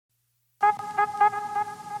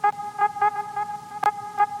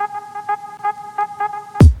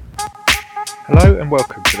Hello and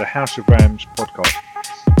welcome to the House of Rams podcast.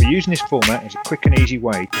 We're using this format as a quick and easy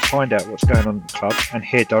way to find out what's going on at the club and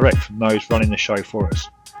hear direct from those running the show for us.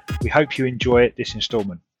 We hope you enjoy this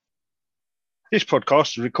instalment. This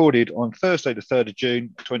podcast is recorded on Thursday, the 3rd of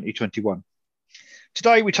June, 2021.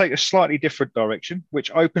 Today, we take a slightly different direction, which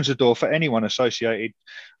opens the door for anyone associated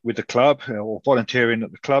with the club or volunteering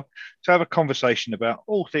at the club to have a conversation about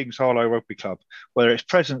all things Harlow Rugby Club, whether it's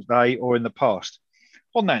present day or in the past.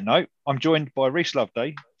 On that note, I'm joined by Rhys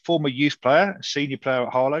Loveday, former youth player, senior player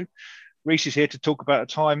at Harlow. Rhys is here to talk about a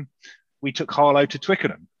time we took Harlow to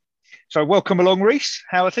Twickenham. So welcome along, Rhys.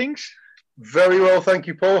 How are things? Very well, thank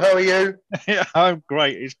you, Paul. How are you? Yeah, I'm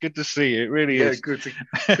great. It's good to see you. It really is. Good to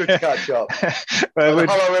catch up.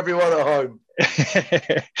 Hello, everyone at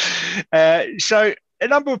home. So a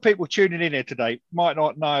number of people tuning in here today might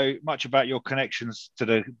not know much about your connections to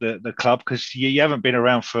the club because you haven't been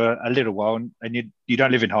around for a little while and you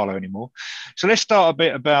don't live in Harlow anymore. So let's start a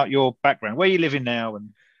bit about your background. Where are you living now and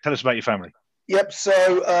tell us about your family. Yep.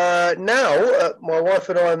 So now my wife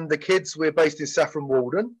and I and the kids, we're based in Saffron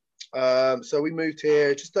Walden. So we moved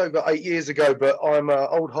here just over 8 years ago, but I'm an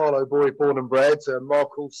old Harlow boy, born and bred,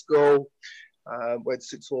 Markle School, went to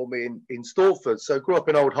sixth form in Stortford. So grew up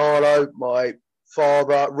in Old Harlow. My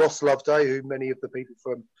father, Ross Loveday, who many of the people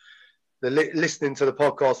from listening to the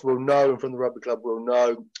podcast will know and from the rugby club will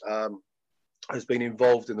know, has been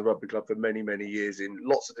involved in the rugby club for many, many years in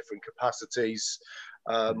lots of different capacities.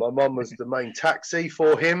 My mum was the main taxi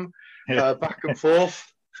for him, back and forth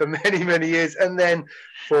for many, many years. And then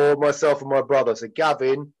for myself and my brother. So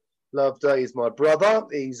Gavin Loveday is my brother.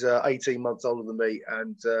 He's 18 months older than me.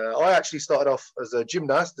 And I actually started off as a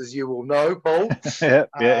gymnast, as you all know, Paul. Yeah,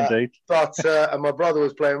 indeed. But and my brother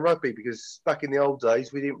was playing rugby because back in the old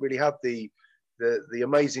days, we didn't really have the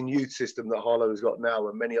amazing youth system that Harlow has got now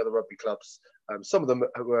and many other rugby clubs. Some of them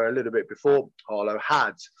were a little bit before Harlow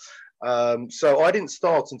had. So I didn't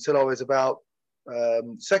start until I was about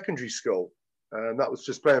secondary school. That was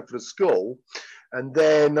just playing for the school. And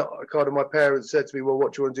then kind of my parents said to me, well,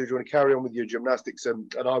 what do you want to do? Do you want to carry on with your gymnastics?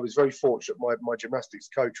 And I was very fortunate. My gymnastics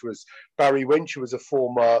coach was Barry Winch, who was a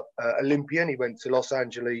former Olympian. He went to Los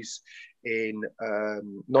Angeles in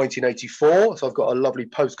 1984. So I've got a lovely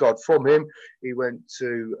postcard from him. He went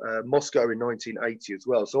to Moscow in 1980 as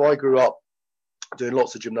well. So I grew up doing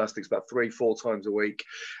lots of gymnastics about 3-4 times a week,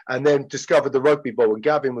 and then discovered the rugby ball. And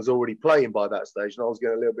Gavin was already playing by that stage, and I was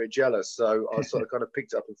getting a little bit jealous. So I sort of kind of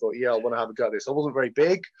picked it up and thought, yeah, I want to have a go at this. I wasn't very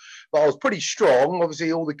big, but I was pretty strong.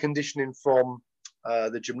 Obviously, all the conditioning from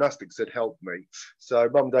the gymnastics had helped me. So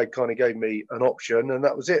mum and dad kind of gave me an option, and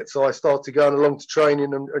that was it. So I started going along to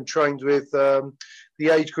training and trained with the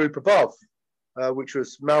age group above, which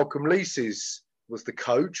was Malcolm Lease's was the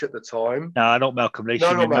coach at the time. No, not Malcolm Lees.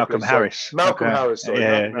 No, not Malcolm Harris. Malcolm Harris, sorry.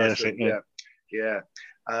 Yeah,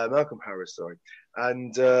 Malcolm Harris, sorry.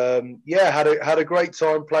 And had a great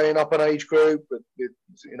time playing up an age group with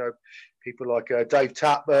people like Dave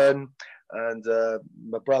Tapman and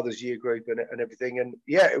my brother's year group and everything. And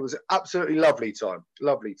yeah, it was absolutely lovely time.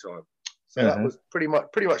 So that was pretty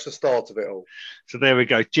much the start of it all. So there we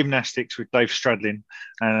go, gymnastics with Dave Stradlin,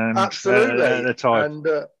 and absolutely at the time.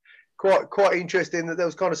 And quite interesting that there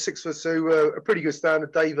was kind of six of us who were a pretty good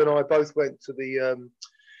standard. Dave and I both went to the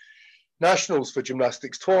nationals for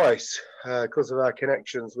gymnastics twice because of our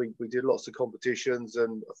connections. We did lots of competitions,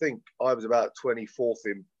 and I think I was about 24th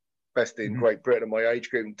in best in Great Britain in my age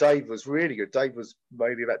group. And Dave was really good. Dave was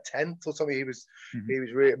maybe about 10th or something. He was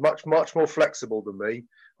really much more flexible than me.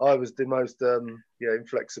 I was the most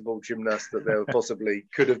inflexible gymnast that there possibly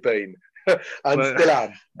could have been. And still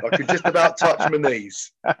am. I could just about touch my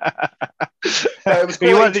knees. It was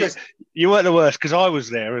quite interesting. You weren't the worst because I was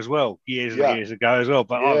there as well years ago as well.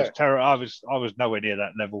 But I was terrible. I was nowhere near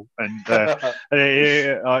that level, and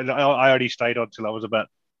I only stayed on till I was about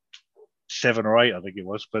 7 or 8, I think it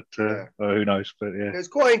was. But who knows? But yeah, it was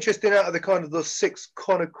quite interesting. Out of the kind of the 6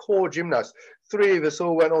 kind of core gymnasts, 3 of us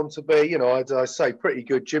all went on to be, as I say, pretty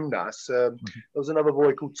good gymnasts. There was another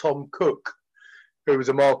boy called Tom Cook, who was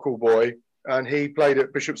a Markle boy, and he played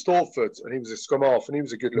at Bishop Stortford, and he was a scrum half, and he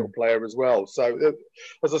was a good little player as well. So,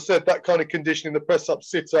 as I said, that kind of conditioning, the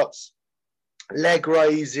press-ups, sit-ups, leg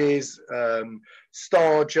raises,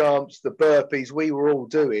 star jumps, the burpees, we were all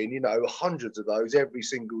doing, hundreds of those every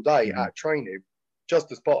single day at training,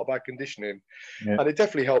 just as part of our conditioning. Yeah. And it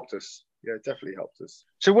definitely helped us. Yeah, it definitely helped us.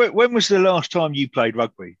 So when was the last time you played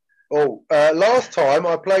rugby? Last time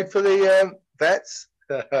I played for the Vets.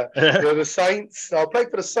 The Saints. I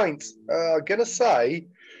played for the Saints. I'm going to say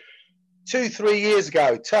 2-3 years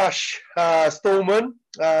ago. Tash Stallman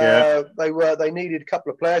Yeah. They needed a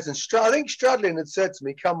couple of players, and I think Stradlin had said to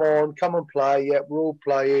me, "Come on, come and play." Yeah, we're all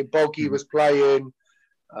playing. Boggy was playing.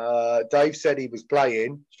 Dave said he was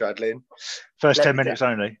playing. Stradlin. First 10 minutes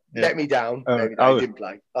only. Yeah. Let me down. Oh, Maybe he didn't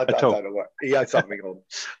play. I don't know what. He had something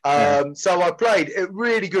on. So I played. It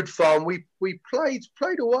really good fun. We played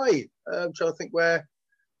away. I'm trying to think where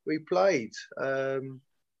we played. I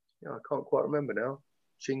can't quite remember now.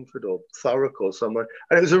 Chingford or Thurrock or somewhere.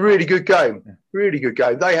 And it was a really good game. Really good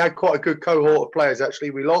game. They had quite a good cohort of players,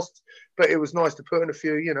 actually. We lost, but it was nice to put in a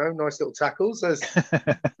few, nice little tackles and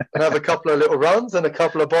have a couple of little runs and a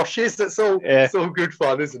couple of boshes. That's all, it's all good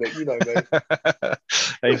fun, isn't it? You know me.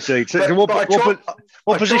 Indeed. So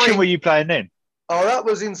what position were you playing then? Oh, that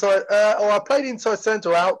was inside. I played inside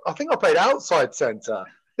centre. I think I played outside centre. I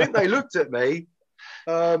think they looked at me.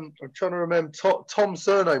 I'm trying to remember. Tom's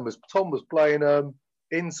surname was Tom. Was playing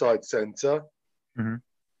inside centre. Mm-hmm.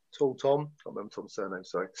 Tall Tom. Can't remember Tom's surname.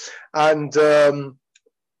 Sorry. And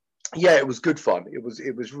it was good fun. It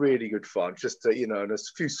was really good fun. Just and a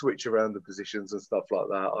few switch around the positions and stuff like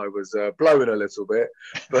that. I was blowing a little bit,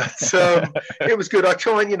 but it was good. I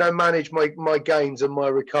try and manage my games and my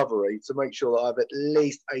recovery to make sure that I have at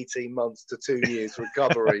least 18 months to 2 years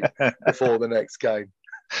recovery before the next game.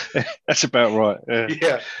 That's about right.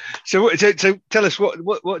 Yeah. So tell us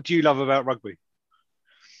what do you love about rugby?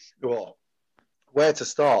 Well, where to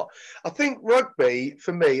start? I think rugby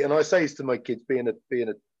for me, and I say this to my kids, being a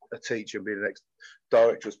teacher and being an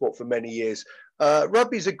ex-director of sport for many years,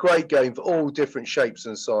 rugby is a great game for all different shapes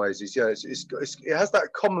and sizes. It has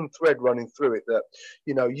that common thread running through it that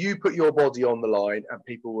you put your body on the line and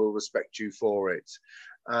people will respect you for it,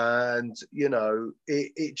 and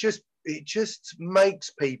it just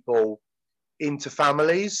makes people into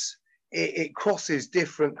families. It crosses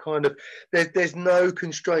different kind of. There's no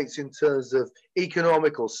constraints in terms of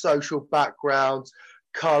economic or social backgrounds,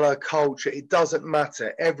 colour, culture. It doesn't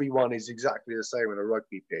matter. Everyone is exactly the same on a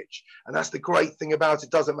rugby pitch, and that's the great thing about it.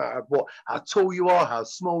 It doesn't matter how tall you are, how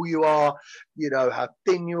small you are, how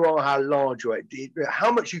thin you are, how large you are,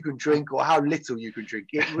 how much you can drink or how little you can drink.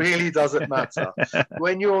 It really doesn't matter.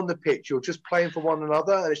 When you're on the pitch, you're just playing for one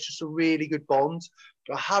another, and it's just a really good bond.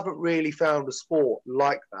 I haven't really found a sport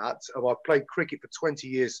like that. I've played cricket for 20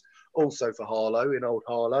 years, also for Harlow, in Old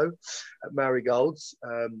Harlow at Marigolds.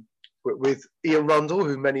 With Ian Rundle,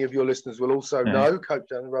 who many of your listeners will also know, coach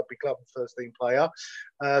down the rugby club and first team player.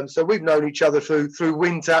 So we've known each other through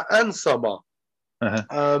winter and summer.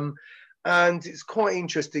 And it's quite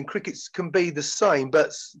interesting. Cricket can be the same,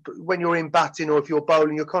 but when you're in batting or if you're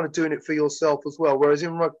bowling, you're kind of doing it for yourself as well. Whereas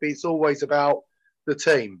in rugby, it's always about the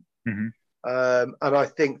team. Mm-hmm. And I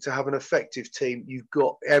think to have an effective team,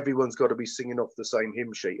 everyone's got to be singing off the same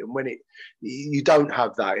hymn sheet. And when you don't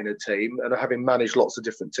have that in a team, and having managed lots of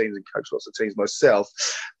different teams and coached lots of teams myself,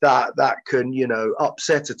 that can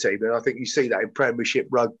upset a team. And I think you see that in Premiership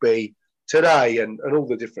rugby today and all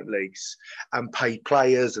the different leagues and paid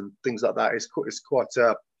players and things like that. It's quite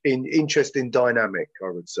an interesting dynamic, I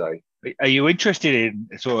would say. Are you interested in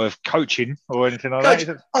sort of coaching or anything like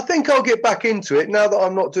that? I think I'll get back into it now that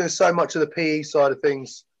I'm not doing so much of the PE side of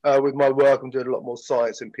things with my work. I'm doing a lot more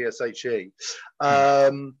science in PSHE.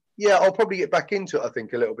 I'll probably get back into it. I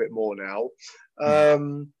think a little bit more now. I'd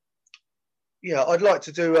like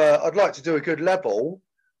to do a good level,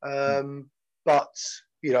 but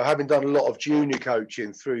having done a lot of junior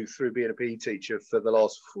coaching through being a PE teacher for the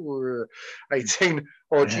last 18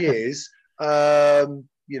 odd years.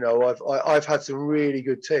 I've had some really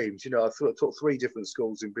good teams. I've taught 3 different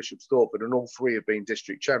schools in Bishop Stortford, and all 3 have been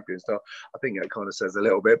district champions. So I think that kind of says a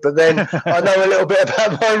little bit. But then I know a little bit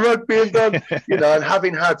about my rugby and done, and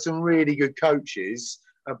having had some really good coaches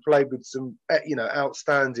and played with some,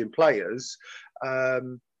 outstanding players. I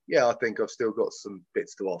think I've still got some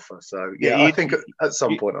bits to offer. So, I think at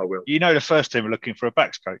some point I will. The first team are looking for a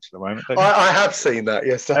backs coach at the moment, don't you? I have seen that.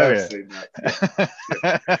 Yes, I have seen that.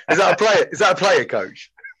 Yeah. Is that a player? Is that a player coach?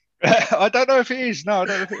 I don't know if it is. No, I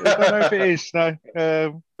don't know if it is. No,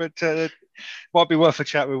 but might be worth a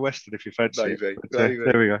chat with Weston if you fancy. Maybe.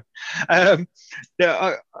 There we go.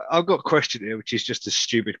 I've got a question here, which is just a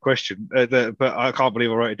stupid question, but I can't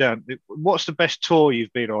believe I wrote it down. What's the best tour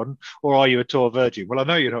you've been on, or are you a tour virgin? Well, I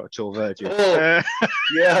know you're not a tour virgin. I'm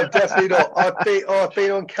definitely not. I've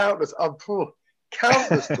been on countless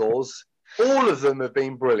tours. All of them have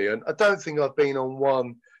been brilliant. I don't think I've been on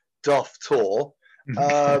one duff tour.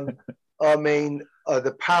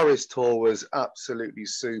 The Paris tour was absolutely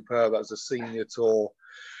superb. That was a senior tour.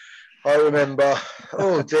 I remember,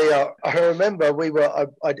 I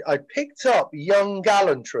picked up Young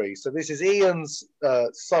Gallantry. So this is Ian's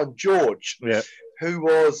son, George, who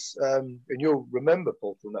was, and you'll remember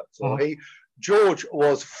Paul from that tour, Mhm. George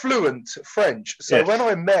was fluent French. So Yes. when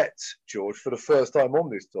I met George for the first time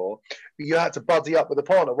on this tour, you had to buddy up with a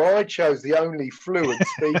partner. Well, I chose the only fluent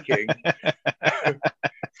speaking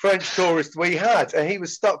French tourist we had, and he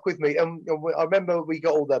was stuck with me. And I remember we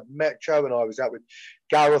got all the Metro, and I was out with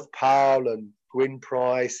Gareth Powell and Gwyn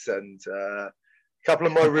Price and a couple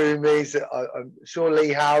of my roomies. I'm sure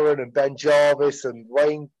Lee Howard and Ben Jarvis and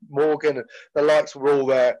Wayne Morgan and the likes were all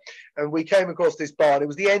there. And we came across this bar, and it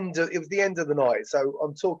was the end of the night. So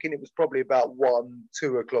I'm talking, it was probably about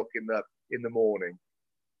 1-2 o'clock in the morning.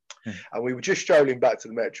 And we were just strolling back to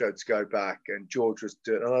the Metro to go back, and George was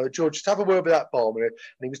doing. George, just have a word with that barman, and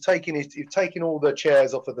he was taking all the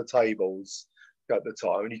chairs off of the tables at the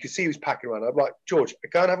time, and you could see he was packing around. I'm like, George, I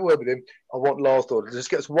can't have a word with him. I want last order. Just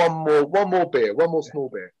get us one more beer, one more small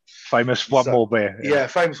beer. Famous one more beer. Yeah,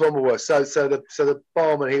 famous one more. So the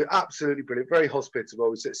barman, he was absolutely brilliant, very hospitable.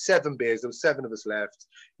 We said 7 beers. There were 7 of us left.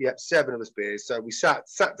 He had 7 of us beers. So we sat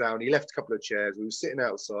down. He left a couple of chairs. We were sitting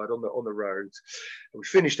outside on the road. And we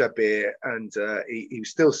finished our beer, and he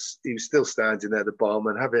was still standing there, the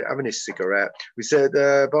barman, having his cigarette. We said,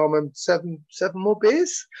 barman, 7 more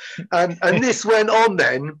beers, and this went on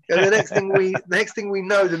then. And the next thing we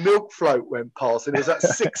know, the milk float went past, and it was at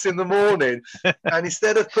 6 in the morning. And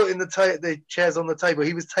instead of putting the chairs on the table,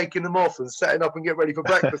 he was taking them off and setting up and getting ready for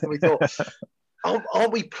breakfast. And we thought, are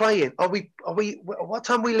we playing? Are we? What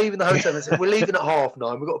time are we leaving the hotel? And I said, we're leaving at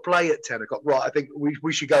 9:30. We've got to play at 10 o'clock. Right, I think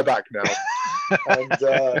we should go back now.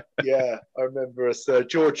 And yeah, I remember us,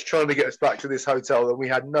 George, trying to get us back to this hotel, and we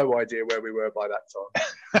had no idea where we were by that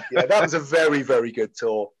time. Yeah, that was a very, very good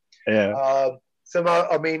tour. Yeah. So,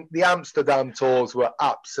 I mean, the Amsterdam tours were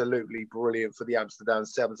absolutely brilliant for the Amsterdam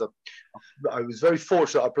Sevens. I was very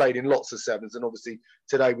fortunate I played in lots of Sevens, and obviously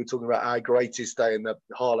today we're talking about our greatest day in the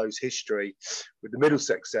Harlow's history with the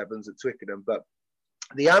Middlesex Sevens at Twickenham. But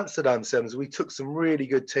the Amsterdam Sevens, we took some really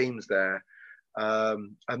good teams there,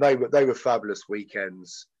 and they were fabulous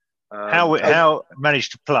weekends. How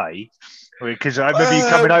managed to play? Because I remember you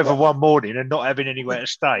coming over one morning and not having anywhere to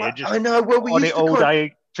stay, and just I know. Well, we on used it all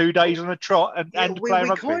day. 2 days on a trot and playing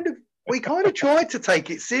rugby. We kind of tried to take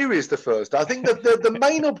it serious the first day. I think that the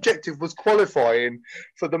main objective was qualifying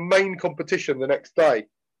for the main competition the next day.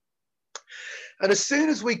 And as soon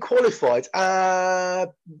as we qualified, our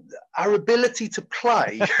ability to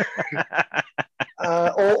play,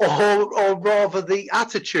 or rather the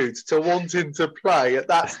attitude to wanting to play at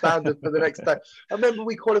that standard for the next day. I remember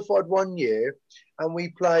we qualified one year and we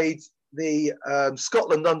played the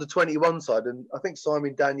Scotland under-21 side, and I think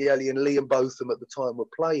Simon Danieli and Liam Botham at the time were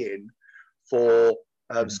playing for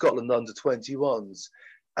Scotland under-21s,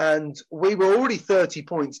 and we were already 30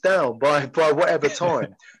 points down by whatever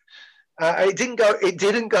time. It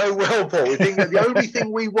didn't go well, Paul. The only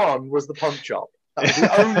thing we won was the punch up. That was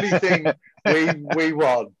the only thing we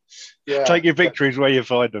won. Yeah. Take your victories where you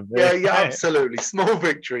find them. Yeah, absolutely. Small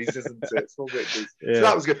victories, isn't it? Small victories. Yeah. So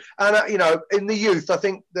that was good. And, in the youth, I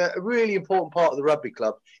think that a really important part of the rugby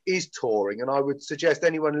club is touring. And I would suggest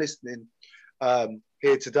anyone listening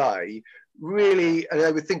here today, really, and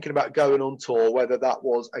they were thinking about going on tour, whether that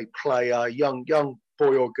was a player, young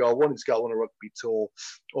boy or girl wanting to go on a rugby tour,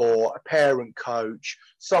 or a parent coach,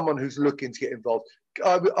 someone who's looking to get involved.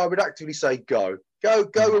 I would actively say go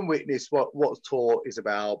and witness what tour is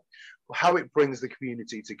about, how it brings the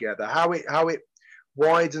community together, how it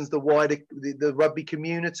widens the rugby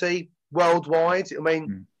community worldwide. I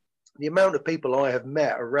mean, the amount of people I have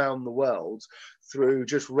met around the world through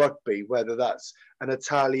just rugby, whether that's an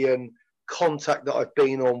Italian contact that I've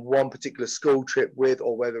been on one particular school trip with,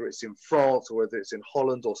 or whether it's in France, or whether it's in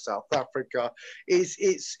Holland or South Africa,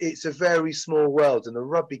 it's a very small world, and the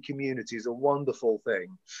rugby community is a wonderful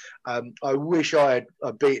thing. I wish I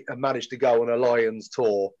had managed to go on a Lions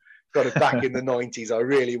tour kind of back in the 90s. I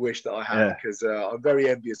really wish that I had, because I'm very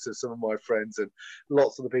envious of some of my friends, and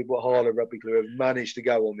lots of the people at Harlow Rugby Club have managed to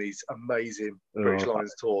go on these amazing British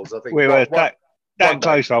Lions tours. I think we were that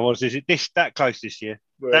close. I was. Is it that close this year?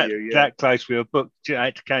 That close. We were booked. I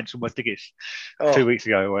had to cancel my tickets 2 weeks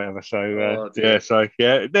ago or whatever. So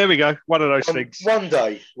there we go. One of those things.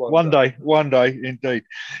 One day, indeed.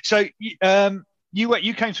 So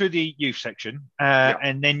you came through the youth section,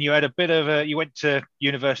 and then you had a bit of you went to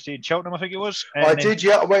university in Cheltenham, I think it was. I did.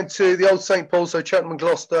 I went to the old St Paul's, so Cheltenham and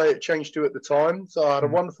Gloucester. It changed to at the time. So I had a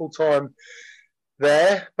wonderful time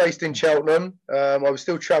there, based in Cheltenham. I was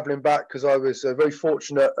still travelling back because I was very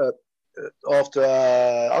fortunate after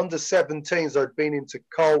under 17s. I'd been into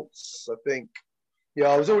Colts, I think. Yeah,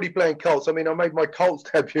 I was already playing Colts. I mean, I made my Colts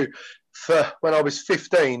debut when I was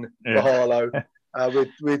 15 for Harlow.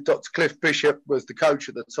 with Dr. Cliff Bishop was the coach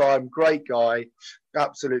at the time. Great guy,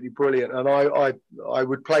 absolutely brilliant. And I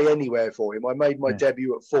would play anywhere for him. I made my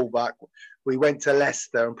debut at fullback. We went to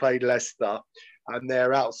Leicester and played Leicester, and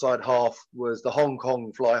their outside half was the Hong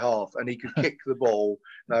Kong fly half, and he could kick the ball,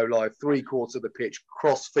 like 3/4 of the pitch,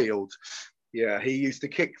 cross field. Yeah, he used to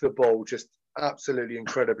kick the ball just absolutely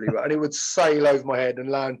incredibly well, and it would sail over my head and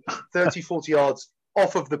land 30, 40 yards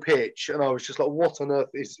off of the pitch, and I was just like, what on earth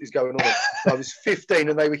is going on? I was 15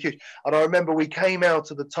 and they were huge. And I remember we came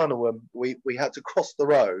out of the tunnel and we had to cross the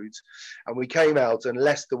road, and we came out and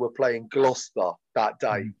Leicester were playing Gloucester that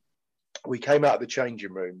day. We came out of the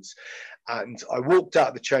changing rooms, and I walked out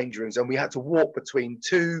of the changing rooms, and we had to walk between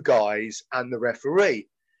two guys and the referee.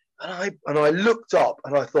 And I looked up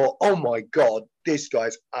and I thought, oh my God, this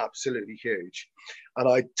guy's absolutely huge. And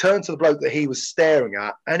I turned to the bloke that he was staring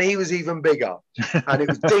at, and he was even bigger. And it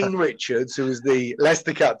was Dean Richards, who was the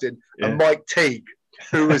Leicester captain, and Mike Teague,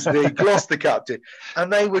 who was the Gloucester captain.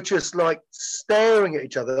 And they were just like staring at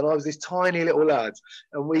each other. And I was this tiny little lad,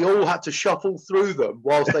 and we all had to shuffle through them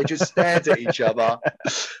whilst they just stared at each other.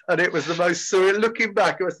 And it was the most surreal, looking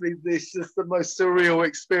back, it was this just the most surreal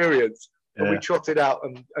experience. And we trotted out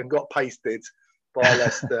and got pasted by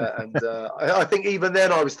Leicester. And I think even then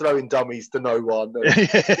I was throwing dummies to no one.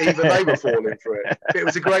 Even they were falling for it. It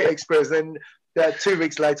was a great experience. Then 2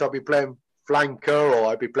 weeks later, I'd be playing flanker, or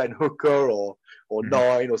I'd be playing hooker or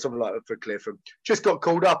 9 or something like that for Cliff. And just got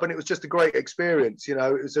called up, and it was just a great experience. It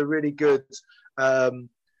was a really good,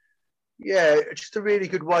 just a really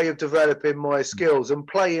good way of developing my skills and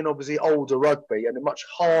playing obviously older rugby and a much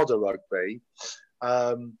harder rugby.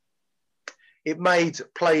 It made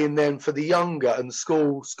playing then for the younger and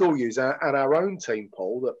school youths and our own team,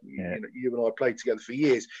 Paul, that you and I played together for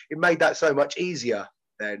years. It made that so much easier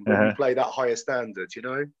then when we play that higher standard,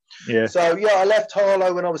 Yeah. So I left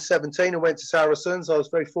Harlow when I was 17 and went to Saracens. I was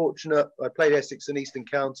very fortunate. I played Essex and Eastern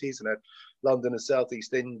counties and had London and South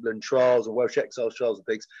East England trials and Welsh Exiles trials and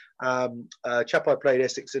things. A chap I played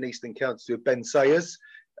Essex and Eastern counties with, Ben Sayers.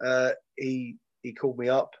 He called me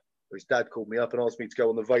up. His dad called me up and asked me to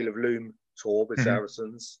go on the Vale of Loom tour with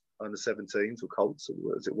Saracens under 17s or Colts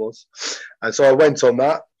as it was, and so I went on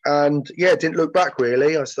that, and didn't look back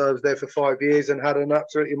really. I was there for 5 years and had an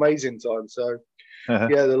absolutely amazing time. So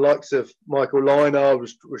the likes of Michael Liner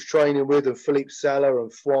was training with, and Philippe Sella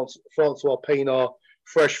and Francois Pinard,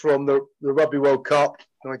 fresh from the Rugby World Cup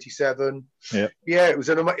 '97. It was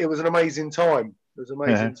an amazing time. It was an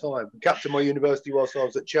amazing time. Captained my university whilst I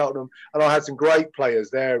was at Cheltenham, and I had some great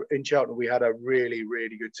players there in Cheltenham. We had a really,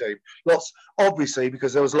 really good team. Obviously,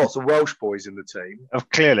 because there was lots of Welsh boys in the team. Oh,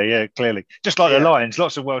 clearly. Just like the Lions,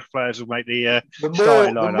 lots of Welsh players will make the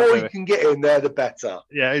starting line. The more you can get in there, the better.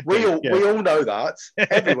 Yeah, we all know that.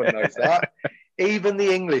 Everyone knows that. Even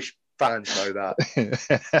the English fans know that.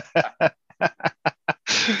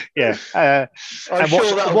 I'm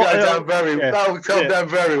sure that'll go down very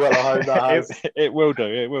well. I hope that has. It will do.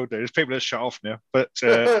 It will do. There's people that shut off now, but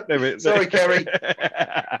sorry, Kerry.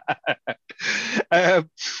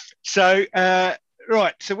 So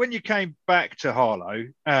when you came back to Harlow,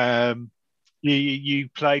 you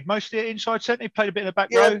played mostly inside centre. You played a bit in the back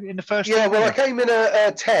row in the first. Yeah, well, I came in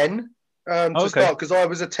a 10 to start because I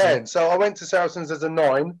was a 10. So I went to Saracens as a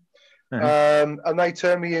 9. And they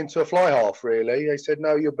turned me into a fly half, really. They said,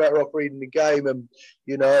 no, you're better off reading the game, and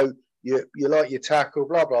you like your tackle,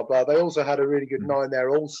 blah blah blah. They also had a really good 9 there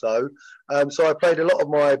also. So I played a lot of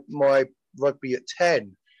my rugby at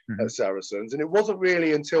 10 at Saracens, and it wasn't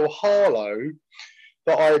really until Harlow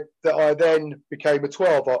that I then became a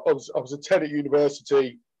 12. I was a 10 at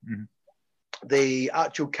university. The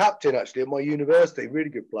actual captain at my university, really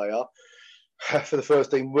good player for the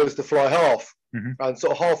first team, was the fly half. And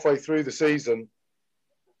sort of halfway through the season,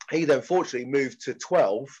 he then fortunately moved to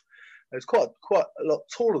 12. It's quite a lot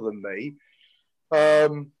taller than me.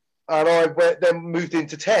 And I then moved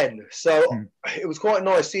into 10. So it was quite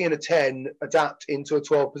nice seeing a 10 adapt into a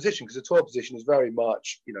 12 position, because the 12 position is very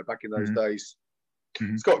much, back in those days,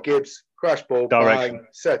 Scott Gibbs, crash ball, bang,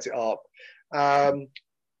 set it up. And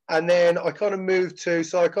then I kind of I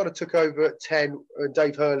kind of took over at 10, and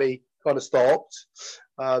Dave Hurley kind of stopped.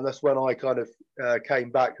 That's when I kind of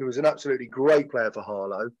came back, who was an absolutely great player for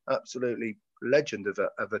Harlow, absolutely legend of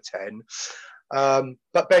a 10.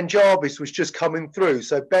 But Ben Jarvis was just coming through.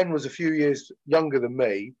 So Ben was a few years younger than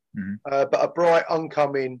me, but a bright,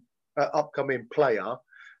 upcoming player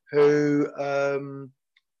who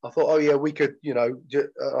I thought, we could, I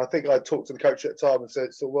think I talked to the coach at the time and said,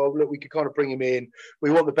 well, look, we could kind of bring him in.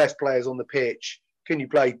 We want the best players on the pitch. Can you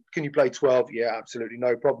play 12? Yeah, absolutely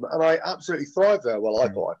no problem. And I absolutely thrived there. Well, I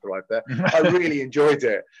thought I thrived there. I really enjoyed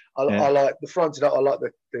it. I like the front of it. I like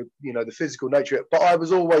the physical nature of it. But I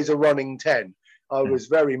was always a running 10. I was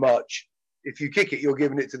very much, if you kick it, you're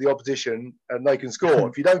giving it to the opposition and they can score.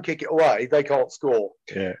 If you don't kick it away, they can't score.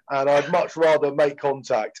 Yeah. And I'd much rather make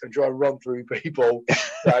contact and try and run through people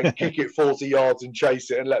than kick it 40 yards and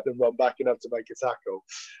chase it and let them run back and have to make a tackle.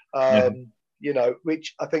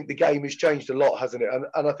 Which I think the game has changed a lot, hasn't it?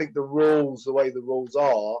 And I think the way the rules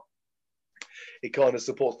are, it kind of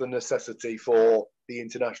supports the necessity for the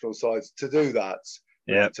international sides to do that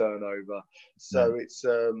turnover. So it's,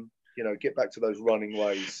 get back to those running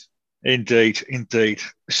ways. Indeed.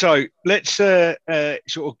 So let's sort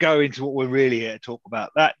of go into what we're really here to talk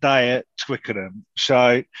about, that day at Twickenham.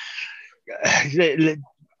 So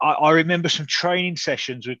I remember some training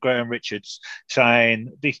sessions with Graham Richards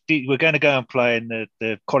saying we're going to go and play in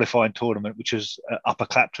the qualifying tournament, which was Upper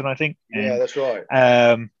Clapton, I think. Yeah, that's right.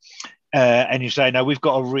 And you say, no, we've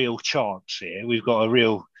got a real chance here. We've got a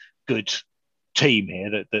real good team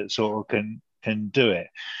here that sort of can do it.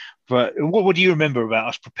 But what do you remember about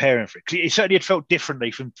us preparing for it? 'Cause it certainly had felt differently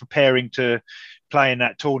from preparing to play in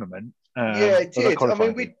that tournament. Yeah, it did. I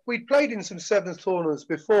mean, we'd played in some sevens tournaments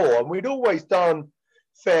before, and we'd always done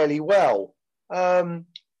fairly well. And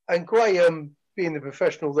Graham, being the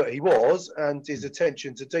professional that he was, and his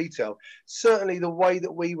attention to detail, certainly the way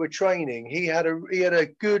that we were training, he had a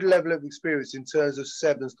good level of experience in terms of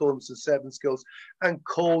sevens tournaments and seven skills and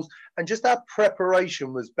calls, and just our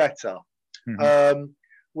preparation was better. Mm-hmm.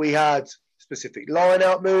 We had specific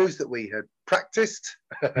line-out moves that we had practiced.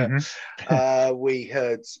 Mm-hmm. We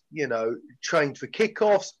had, trained for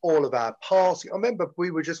kickoffs, all of our passing. I remember we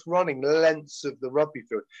were just running lengths of the rugby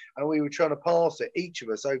field and we were trying to pass it, each of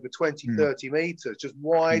us, over 20, 30 metres, just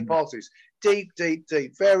wide passes, deep,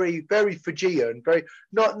 very, very Fijian,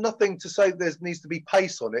 nothing to say there needs to be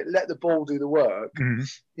pace on it. Let the ball do the work,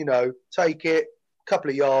 take it,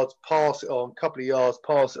 couple of yards, pass it on, couple of yards,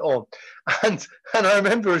 pass it on. And I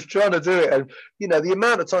remember us trying to do it. And, the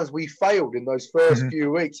amount of times we failed in those first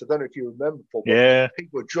few weeks, I don't know if you remember, Paul, but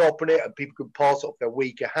people were dropping it and people could pass it off their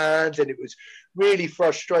weaker hands. And it was really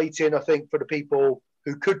frustrating, I think, for the people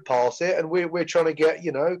who could pass it. And we're trying to get,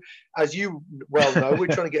 as you well know, we're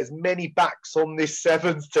trying to get as many backs on this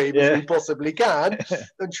sevens team as we possibly can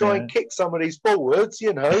and try and kick some of these forwards,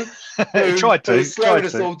 who slowing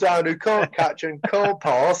us all down, who can't catch and can't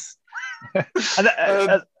pass. and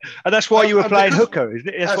that's why you were playing hooker, isn't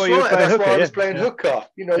it? That's why you were playing hooker. I was playing hooker.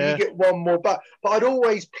 You get one more back. But I'd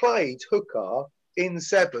always played hooker in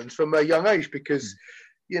sevens from a young age because,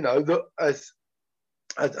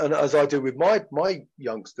 as I do with my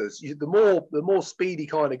youngsters, the more speedy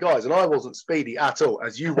kind of guys, and I wasn't speedy at all,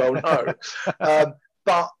 as you well know.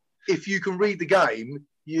 But if you can read the game,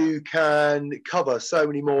 you can cover so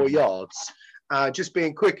many more yards. Just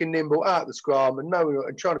being quick and nimble out the scrum and knowing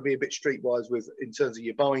and trying to be a bit streetwise in terms of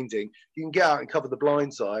your binding, you can get out and cover the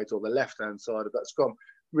blind side or the left-hand side of that scrum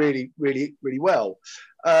really, really, really well.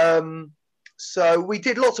 So we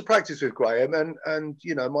did lots of practice with Graham and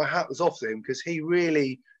my hat was off to him because he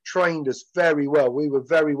really trained us very well. We were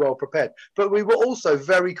very well prepared, but we were also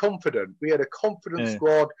very confident. We had a confident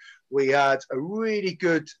squad. We had a really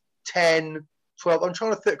good 10, 12. I'm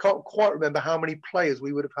trying to think, I can't quite remember how many players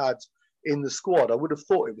we would have had in the squad. I would have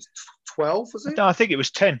thought it was 12, was it? No, I think it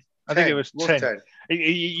was 10. I think it was 10.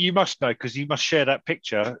 You must know because you must share that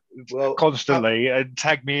picture constantly and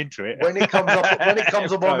tag me into it. When it comes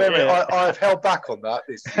up on memory, I've held back on that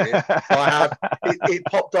this year. I have. It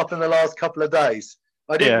popped up in the last couple of days.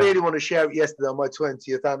 I didn't really want to share it yesterday on my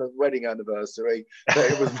 20th wedding anniversary.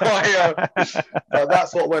 But it was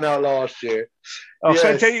that's what went out last year. Oh,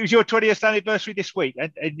 yes. So it was your 20th anniversary this week,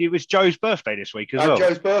 and it was Joe's birthday this week as well.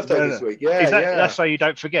 Joe's birthday this week, That's so you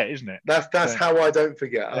don't forget, isn't it? That's how I don't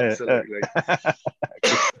forget, absolutely.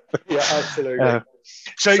 Absolutely.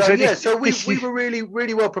 So we were really,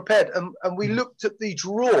 really well prepared, and we looked at the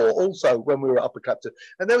draw also when we were at Upper Clapton,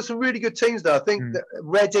 and there were some really good teams there. I think that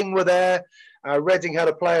Reading were there. Reading had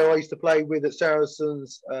a player I used to play with at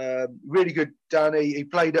Saracens, really good Danny. He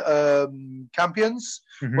played at Campions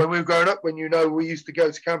when we were growing up. When we used to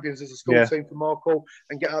go to Campions as a school team for Markle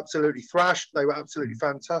and get absolutely thrashed. They were absolutely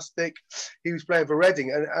fantastic. He was playing for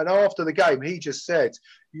Reading, and after the game, he just said,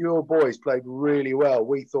 "Your boys played really well.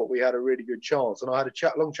 We thought we had a really good chance." And I had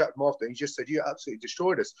a long chat with him after. He just said, "You absolutely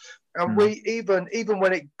destroyed us." And we even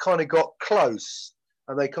when it kind of got close.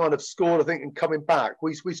 And they kind of scored, I think, and coming back,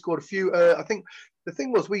 we scored a few. I think the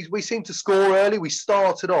thing was we seemed to score early. We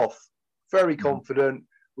started off very confident.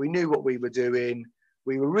 We knew what we were doing.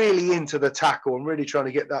 we were really into the tackle and really trying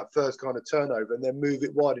to get that first kind of turnover and then move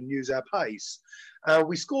it wide and use our pace.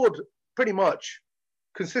 We scored pretty much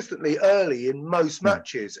consistently early in most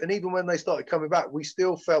matches. And even when they started coming back, we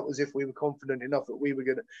still felt as if we were confident enough that we were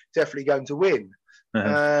definitely going to win.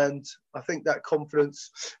 And I think that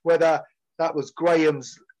confidence, whether that was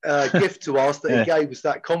Graham's gift to us, that he gave us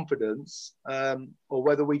that confidence, or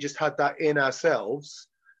whether we just had that in ourselves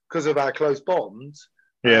because of our close bond,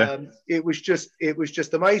 it was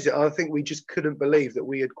just amazing. I think we just couldn't believe that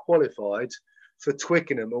we had qualified for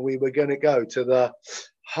Twickenham and we were going to go to the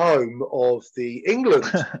home of the England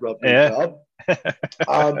Rugby Club,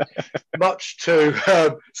 much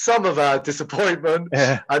to some of our disappointment,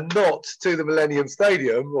 and not to the Millennium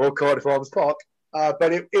Stadium or Cardiff Arms Park.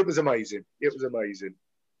 But it was amazing. It was amazing.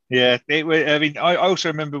 Yeah, I mean, I also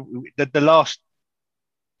remember the last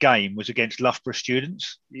game was against Loughborough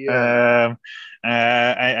Students, and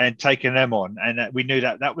taking them on, and we knew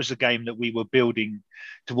that was the game that we were building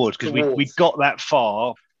towards, because we got that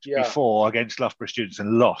far before against Loughborough Students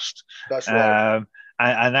and lost. That's right.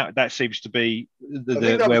 And that seems to be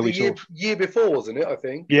where we year before, wasn't it? I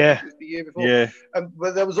think. Yeah. It was the year before. Yeah.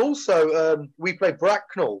 But there was also we played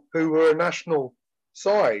Bracknell, who were a national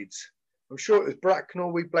side. I'm sure it was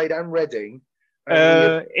Bracknell we played, and Reading.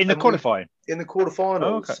 In the qualifying. In the quarterfinals,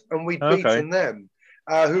 oh, okay. And we'd beaten them,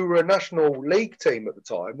 who were a national league team at the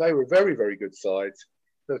time. They were a very, very good side.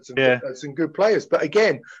 Some good players, but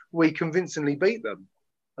again, we convincingly beat them.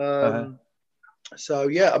 So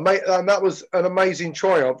and that was an amazing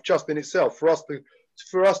triumph just in itself for us to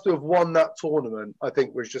have won that tournament. I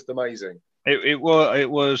think was just amazing. It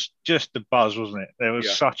was just a buzz, wasn't it? There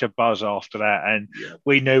was such a buzz after that, and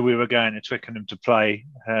we knew we were going to Twickenham to play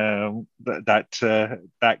that tournament.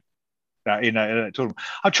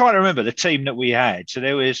 I'm trying to remember the team that we had. So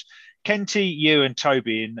there was Kenty, you, and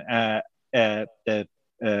Toby in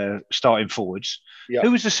the starting forwards. Yeah.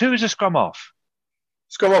 Who was the scrum half?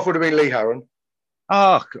 Scrum half would have been Lee Harron.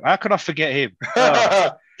 Oh, how could I forget him?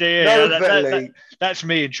 Oh, dear, that's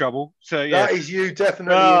me in trouble. So that is you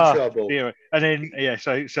definitely in trouble. Dear. And then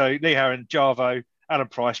so Lee Harron, Jarvo, Alan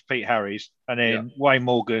Price, Pete Harries, and then Wayne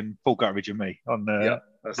Morgan, Paul Gutteridge, and me on the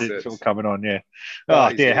sort of coming on. Yeah.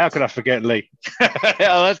 Oh dear, how could I forget Lee?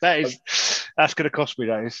 That's going to cost me.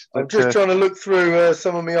 That is. I'm just trying to look through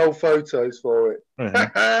some of my old photos for it.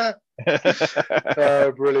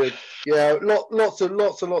 Brilliant. Yeah, lots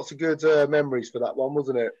of good memories for that one,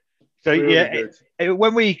 wasn't it? So really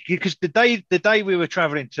when because the day we were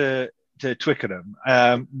travelling to Twickenham,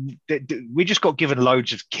 we just got given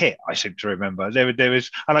loads of kit. I seem to remember there was,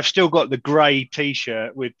 and I've still got the grey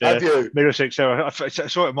T-shirt with the Middlesex. So I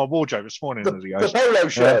saw it in my wardrobe this morning. The polo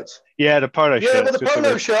shirt. The polo shirt. Yeah, but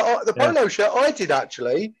the polo shirt I did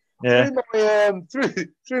actually. Yeah.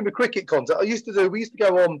 Through my cricket contact, we used to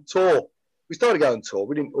go on tour. We started going on tour.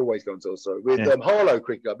 We didn't always go on tour, sorry, with Harlow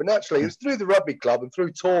Cricket Club. And actually, it was through the rugby club and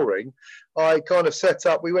through touring, I kind of set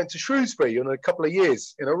up. We went to Shrewsbury in a couple of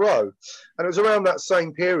years in a row, and it was around that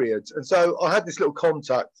same period. And so I had this little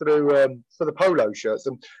contact through for the polo shirts,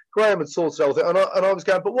 and Graham had sorted out, and I was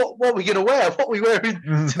going, but what are we going to wear? What are we wearing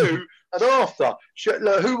to and after?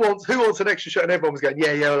 Who wants an extra shirt? And everyone was going,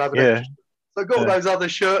 yeah, we'll have an extra. So I got all those other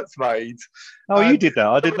shirts made. Oh, you did that?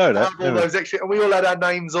 I didn't know that. All those extra, and we all had our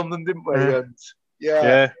names on them, didn't we? And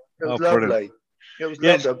it was lovely. Brilliant. It was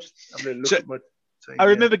lovely. I'm going to look at my team. I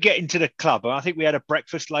remember getting to the club, and I think we had a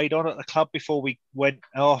breakfast laid on at the club before we went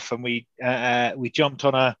off, and we jumped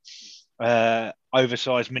on a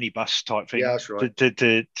oversized minibus type thing. Yeah, that's right.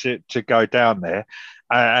 to go down there.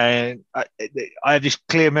 And I have this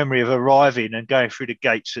clear memory of arriving and going through the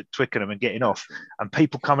gates at Twickenham and getting off, and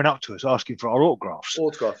people coming up to us asking for our autographs.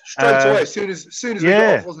 Straight away, as soon as we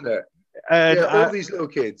got off, wasn't it? And all these little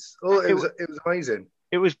kids. It was amazing.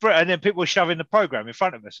 It was brilliant. And then people were shoving the programme in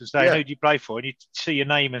front of us and saying, who do you play for? And you'd see your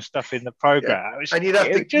name and stuff in the programme. Yeah. And you'd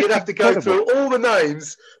have to go through all the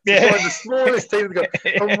names to find the smallest team.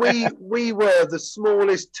 And we were the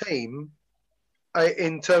smallest team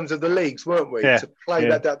in terms of the leagues, weren't we? To play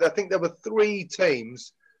that. I think there were 3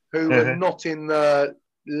 teams who were not in the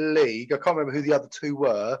league. I can't remember who the other 2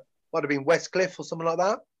 were. Might have been Westcliff or something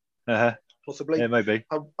like that. Possibly. Yeah, maybe.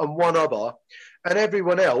 And one other. And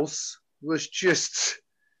everyone else was just...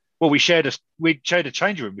 Well, we shared a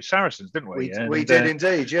change room with Saracens, didn't we? We did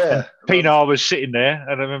indeed, yeah. Pinar was sitting there,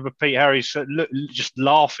 and I remember Pete Harris just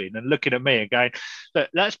laughing and looking at me and going, "Look,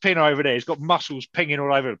 that's Pinar over there. He's got muscles pinging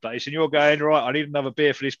all over the place, and you're going, right, I need another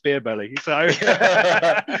beer for this beer belly." So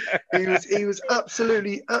he was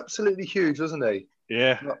absolutely huge, wasn't he?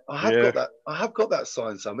 Yeah. I have got that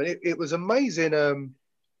signed somewhere. It was amazing.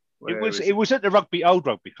 It Where was is it was at the old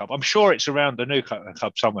rugby club. I'm sure it's around the new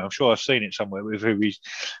club somewhere. I'm sure I've seen it somewhere with who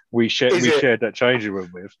we Is it? shared that changing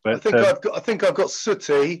room with. But I think I've got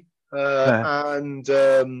Sooty and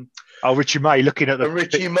Richie May looking at the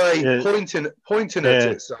Richie May yeah, pointing at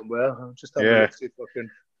yeah, it somewhere. I'll just have a yeah. look, see if I can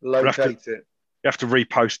locate it. You have to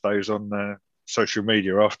repost those on social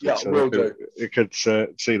media Yeah, afterwards, so will do. you could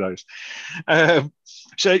see those.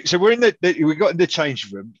 So we're we got in the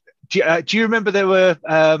changing room. Do you remember there were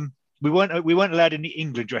we weren't allowed in the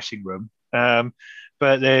England dressing room,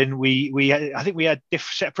 but then we had, I think we had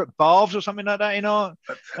separate baths or something like that in I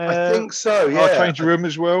think so. our Yeah. changing room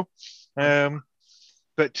as well.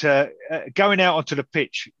 But going out onto the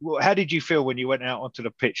pitch, how did you feel when you went out onto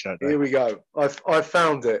the pitch that day? Here we go. I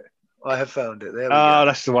found it. I have found it. There we go.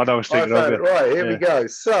 That's the one I was thinking of. It. Right, here we go.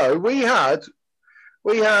 So we had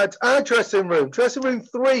our dressing room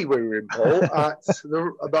 3. We were in, Paul, at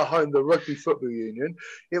the Rugby Football Union.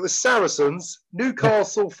 It was Saracens,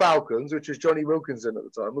 Newcastle Falcons, which was Johnny Wilkinson at the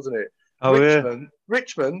time, wasn't it? Oh,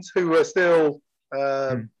 Richmond, who were still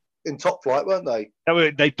in top flight, weren't they?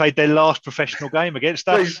 They played their last professional game against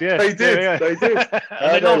us. They did.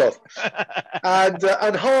 They lost.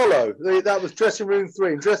 And Harlow, that was dressing room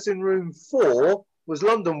 3. And dressing room 4 was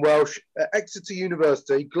London Welsh, Exeter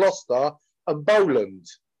University, Gloucester, and Bowland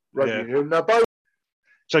Rugby Union. Now,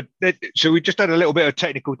 So we just had a little bit of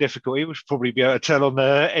technical difficulty, which probably be able to tell on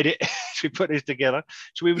the edit as we put this together.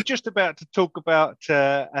 So we were just about to talk about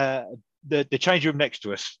the change room next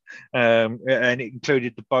to us, and it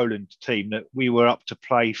included the Bowland team that we were up to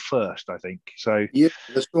play first, I think. So yeah,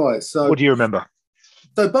 that's right. So what do you remember?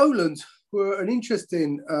 So Bowland were an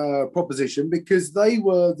interesting proposition because they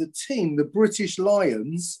were the team the British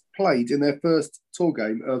Lions played in their first tour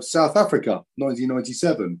game of South Africa,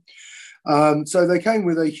 1997. So they came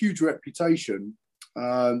with a huge reputation.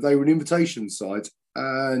 They were an invitation side,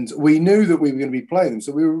 and we knew that we were going to be playing them.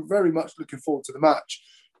 So we were very much looking forward to the match.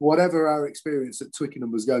 Whatever our experience at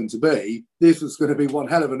Twickenham was going to be, this was going to be one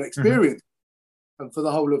hell of an experience. Mm-hmm. And for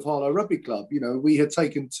the whole of Harlow Rugby Club, we had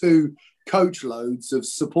taken 2 coach loads of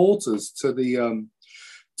supporters to the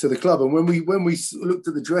club. And when we looked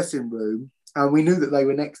at the dressing room, and we knew that they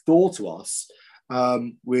were next door to us,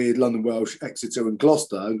 with London Welsh, Exeter, and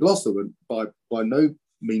Gloucester were by no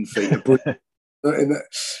mean feat in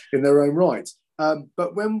their own right.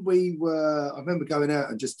 But when I remember going out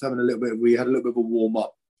and just having we had a little bit of a warm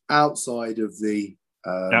up outside of the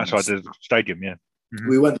stadium. Yeah, mm-hmm.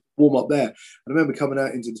 We went to warm up there. I remember coming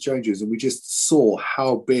out into the changes, and we just saw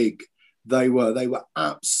how big they were. They were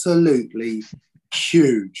absolutely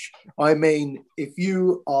huge. I mean, if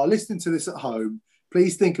you are listening to this at home,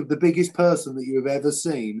 please think of the biggest person that you have ever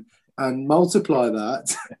seen and multiply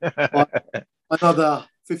that by another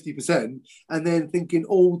 50%, and then thinking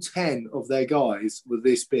all 10 of their guys were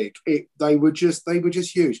this big. They were just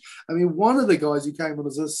huge. I mean, one of the guys who came on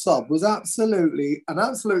as a sub was absolutely an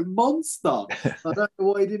absolute monster. I don't know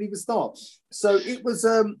why he didn't even start. So it was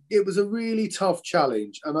a really tough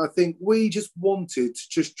challenge, and I think we just wanted to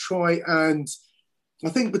just try and. I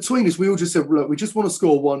think between us, we all just said, look, we just want to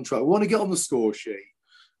score 1 try. We want to get on the score sheet.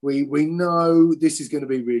 We know this is going to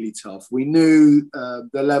be really tough. We knew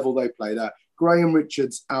the level they played at. Graham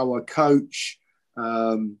Richards, our coach,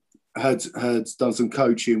 had done some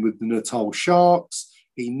coaching with the Natal Sharks.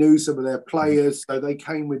 He knew some of their players, so they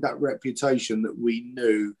came with that reputation that we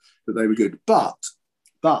knew that they were good. But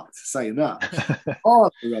saying that,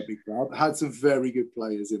 our rugby club had some very good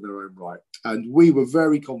players in their own right, and we were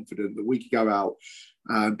very confident that we could go out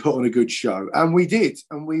and put on a good show, and we did,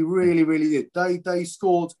 and we really, really did. They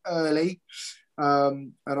scored early,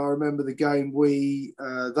 and I remember the game.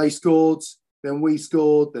 They scored, then we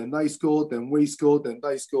scored, then they scored, then we scored, then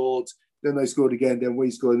they scored, then they scored again, then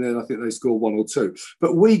we scored, and then I think they scored 1 or 2.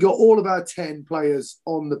 But we got all of our 10 players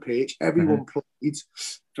on the pitch. Everyone played,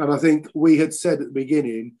 and I think we had said at the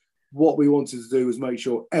beginning what we wanted to do was make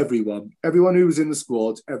sure everyone who was in the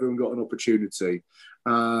squad, everyone got an opportunity.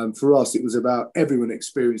 For us, it was about everyone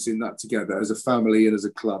experiencing that together as a family and as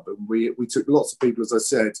a club. And we took lots of people, as I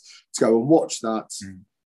said, to go and watch that.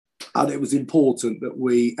 And it was important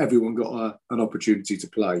that everyone got an opportunity to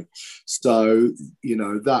play. So,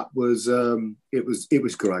 that was, it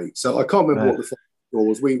was great. So I can't remember what the score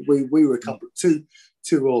was. We were a couple, two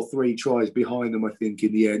or three tries behind them, I think,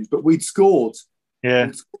 in the end, but we'd scored. Yeah.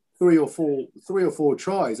 We'd scored three or four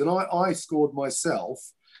tries. And I scored myself,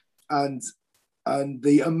 and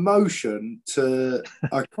the emotion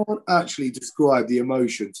I can't actually describe the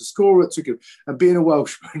emotion to score at Twickenham and being a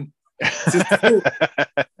Welshman to score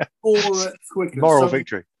at Twickenham. Moral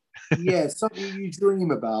victory. Yeah, something you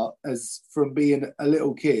dream about from being a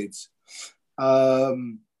little kid.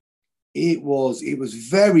 It was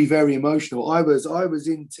very, very emotional. I was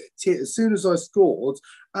in as soon as I scored,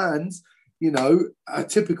 and a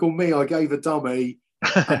typical me, I gave a dummy,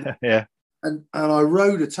 and Yeah. and I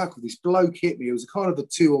rode a tackle. This bloke hit me. It was a kind of a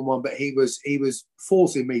 2-on-1, but he was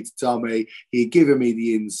forcing me to dummy. He'd given me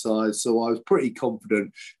the inside, so I was pretty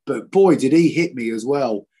confident. But boy, did he hit me as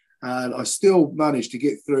well! And I still managed to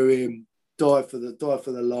get through him, dive for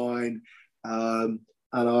the line. And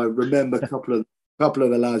I remember a couple of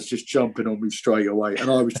the lads just jumping on me straight away, and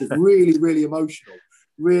I was just really, really emotional.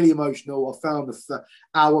 Really emotional. I found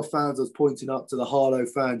our fans. I was pointing up to the Harlow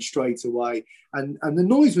fans straight away, and the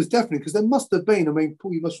noise was deafening because there must have been. I mean,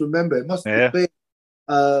 Paul, you must remember it must have been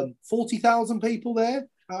 40,000 people there.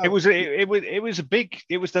 It was a big.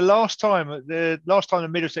 It was the last time the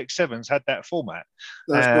Middlesex Sevens had that format.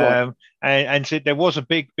 That's right. And so there was a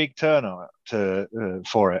big turnout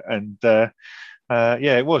for it, and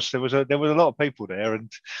it was. There was a lot of people there,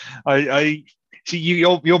 and I see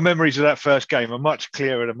your memories of that first game are much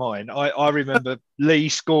clearer than mine. I remember Lee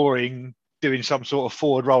scoring, doing some sort of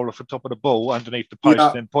forward roll off the top of the ball underneath the post,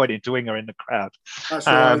 and then pointing to Inga in the crowd. That's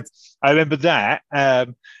right. I remember that,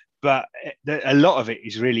 but a lot of it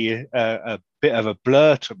is really a bit of a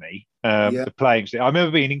blur to me. The playing. I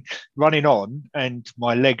remember running on and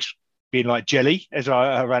my legs being like jelly as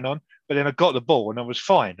I ran on, but then I got the ball and I was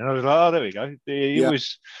fine, and I was like, oh, there we go.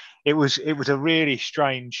 It was a really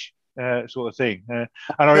strange sort of thing, and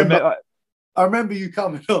I remember you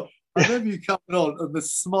coming on. I remember you coming on and the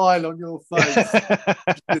smile on your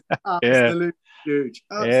face. Absolutely huge.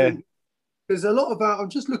 Absolutely. There's a lot about. I'm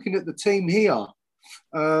just looking at the team here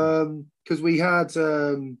because we had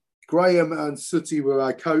Graham and Sooty were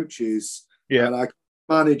our coaches. And our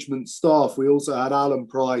management staff. We also had Alan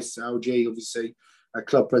Price, LG, obviously, our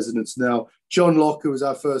club presidents now. John Locke, who was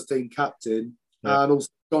our first team captain, and also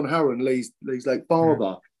John Harron, Lee's late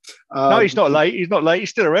barber. No, he's not late. He's not late. He's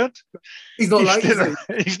still around. He's not late.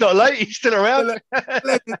 He's not late. He's still around. Let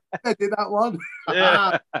did that one.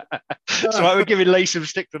 That's right. We're giving Lee some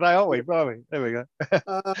stick today, aren't we? There we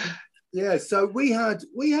go. So we had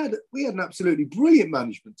an absolutely brilliant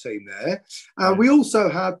management team there, and we also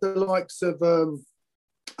had the likes of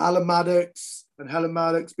Alan Maddox and Helen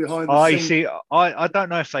Maddox behind the scenes. See. I don't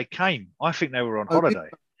know if they came. I think they were on holiday.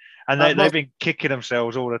 And they've been kicking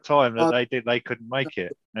themselves all the time that they couldn't make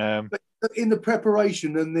it. In the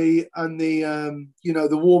preparation and the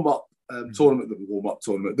warm up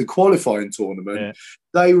tournament, the qualifying tournament,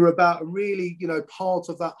 they were about really part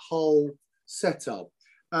of that whole setup,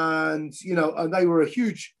 and and they were a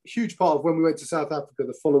huge part of when we went to South Africa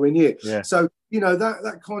the following year. So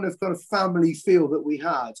that kind of family feel that we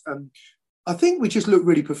had, and I think we just looked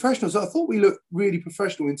really professional. So I thought we looked really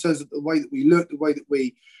professional in terms of the way that we looked, the way that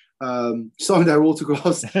we signed our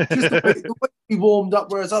autographs, just the way we warmed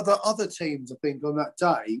up, whereas other teams, I think, on that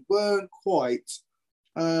day weren't quite,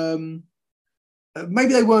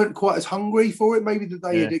 maybe they weren't quite as hungry for it, maybe that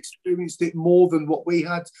they had experienced it more than what we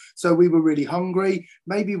had, so we were really hungry.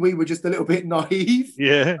 Maybe we were just a little bit naive.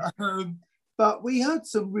 But we had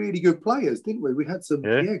some really good players, didn't we? We had some,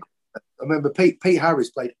 I remember Pete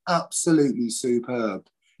Harris played absolutely superb.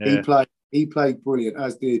 He played brilliant,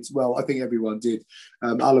 as did, well, I think everyone did.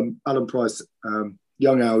 Alan Price,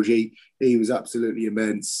 young Algie, he was absolutely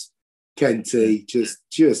immense. Kenty, just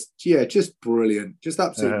brilliant, just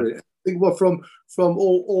absolutely brilliant. I think from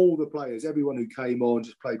all the players, everyone who came on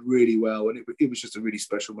just played really well, and it was just a really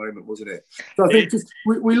special moment, wasn't it? So I think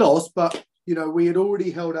we lost, but we had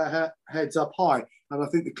already held our heads up high, and I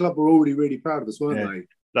think the club were already really proud of us, weren't they?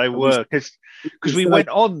 They were, because we went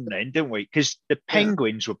on then, didn't we? Because the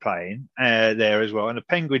Penguins were playing there as well, and the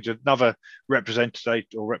Penguins are another representative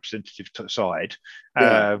side,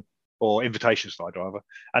 or invitation side rather,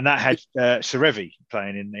 and that had Serevi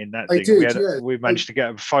playing in that thing. We managed to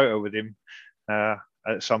get a photo with him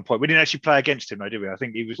at some point. We didn't actually play against him, though, did we? I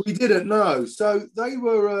think he was. We didn't, no. So they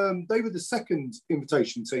were the second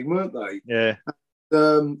invitation team, weren't they? Yeah.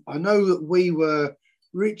 I know that we were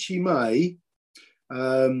Richie May.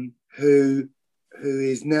 Who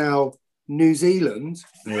is now New Zealand?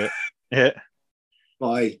 Yeah.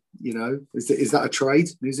 By is that a trade?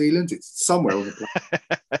 New Zealand? It's somewhere on the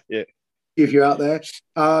planet. If you're out there,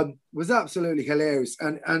 was absolutely hilarious,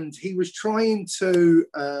 and he was trying to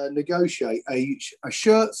negotiate a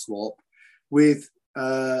shirt swap with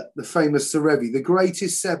the famous Serevi, the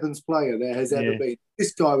greatest sevens player there has ever been.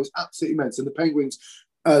 This guy was absolutely immense, and the Penguins,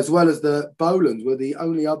 as well as the Boland, were the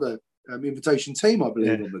only other invitation team, I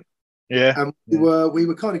believe. Yeah. And we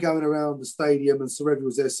were kind of going around the stadium, and Sir Eddie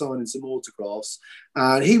was there signing some autographs,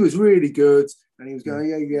 and he was really good. And he was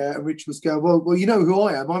going, yeah. And Rich was going, well, you know who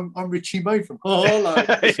I am. I'm Richie May from Harlow.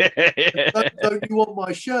 Don't you want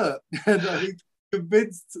my shirt? And I think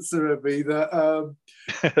convinced Sir Eddie that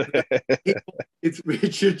it's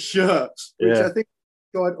Richard's shirt, which I think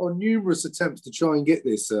tried on numerous attempts to try and get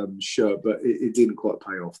this shirt, but it didn't quite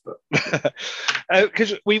pay off. But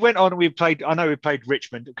because we went on, we played. I know we played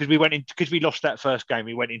Richmond because we went in because we lost that first game.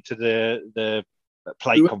 We went into the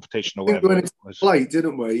plate competition or whatever. We went into the plate,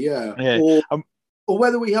 didn't we? Yeah. Or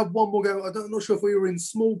whether we had one more game. I'm not sure if we were in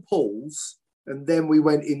small pools and then we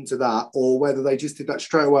went into that, or whether they just did that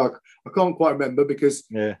straight away. I can't quite remember because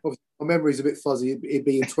obviously my memory's a bit fuzzy. It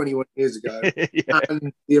being 21 years ago,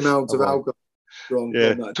 and the amount of alcohol.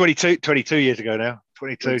 22 years ago now.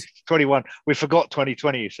 22, 21. We forgot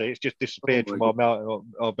 2020. You see, it's just disappeared from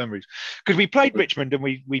our memories because we played Richmond and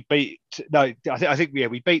we beat. No, I think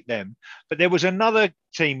we beat them. But there was another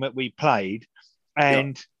team that we played,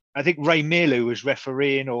 and I think Ray Mearlew was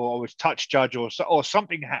refereeing or was touch judge or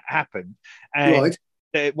something happened, and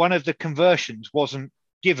one of the conversions wasn't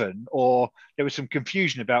given, or there was some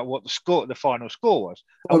confusion about what the final score was.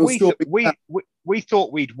 And we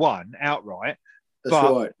thought we'd won outright,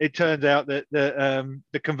 but it turns out that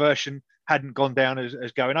the conversion hadn't gone down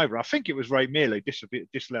as going over. I think it was Ray Mearlew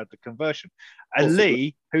disallowed the conversion. And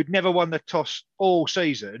Lee, who'd never won the toss all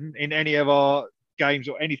season in any of our games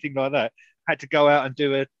or anything like that, had to go out and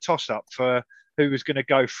do a toss-up for who was going to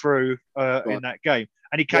go through in that game.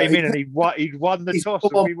 And he came in and he'd won the toss.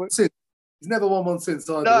 He's never won one since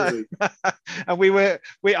either, has he? And I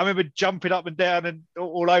remember jumping up and down and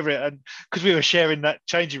all over it. And because we were sharing that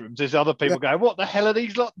changing rooms, there's other people going, what the hell are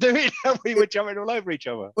these lot doing? And we were jumping all over each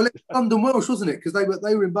other. Well, it was London Welsh, wasn't it? Because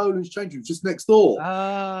they were in Boland's changing rooms just next door.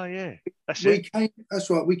 Yeah. That's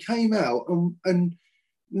right. We came out and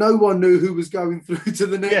no one knew who was going through to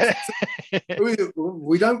the next.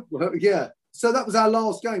 We don't. So that was our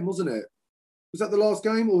last game, wasn't it? Was that the last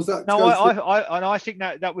game, or was that? No, I think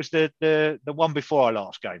that was the one before our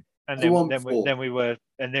last game, and then we were,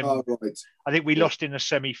 and then I think we lost in the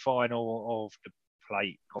semi-final of the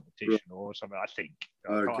plate competition or something. I think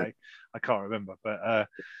I can't remember, but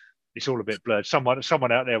it's all a bit blurred. Someone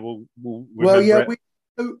out there will remember.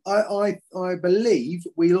 I believe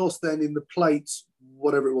we lost then in the plate,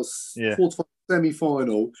 whatever it was, fourth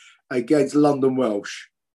semi-final against London Welsh,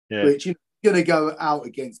 which going to go out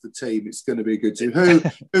against the team. It's going to be a good team. Who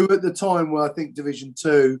at the time were, I think, Division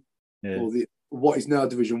 2 or what is now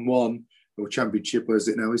Division 1 or Championship, as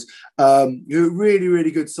it now is. Really, really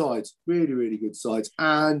good sides. Really, really good sides.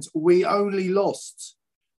 And we only lost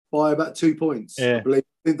by about 2 points. I believe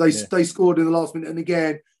they scored in the last minute. And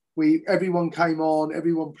again, everyone came on,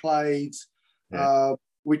 everyone played,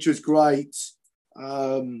 which was great.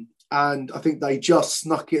 And I think they just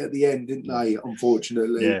snuck it at the end, didn't they?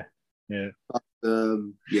 Unfortunately. But,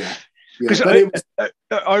 Because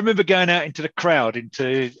I remember going out into the crowd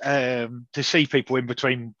to see people in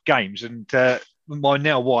between games, and my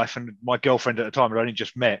now wife and my girlfriend at the time, I'd only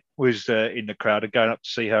just met, was in the crowd and going up to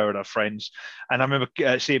see her and her friends. And I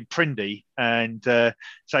remember seeing Prindy and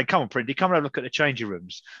saying, "Come on, Prindy, come and have a look at the changing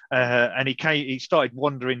rooms." And he started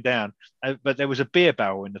wandering down, but there was a beer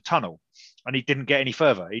barrel in the tunnel. And he didn't get any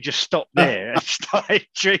further. He just stopped there and started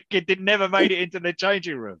drinking. Never made it into the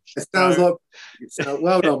changing rooms. It sounds like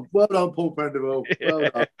well done, Paul Prendeville. Well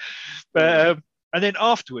done. But and then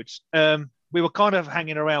afterwards, we were kind of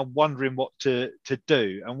hanging around, wondering what to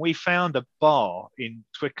do, and we found a bar in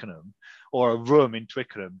Twickenham or a room in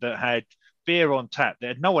Twickenham that had beer on tap. There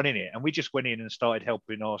had no one in it, and we just went in and started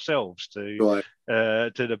helping ourselves to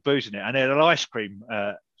the booze in it, and they had an ice cream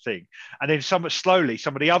thing. And then some of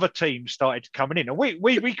the other teams started coming in, and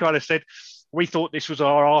we kind of said we thought this was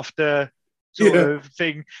our after sort of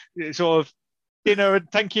thing, sort of dinner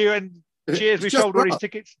and thank you and cheers. We sold all these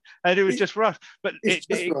tickets, and it was just for us. But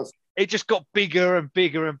it just got bigger and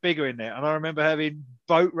bigger and bigger in there. And I remember having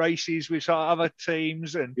boat races with some other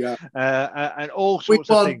teams and all sorts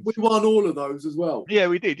of things. We won all of those as well. Yeah,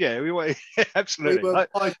 we did. Yeah, we won. Absolutely. We were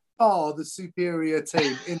by far the superior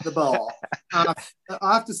team in the bar. I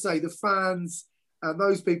have to say, the fans and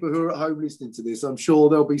those people who are at home listening to this, I'm sure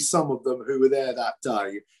there'll be some of them who were there that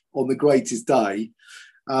day on the greatest day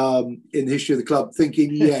in the history of the club,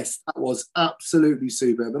 thinking, yes, that was absolutely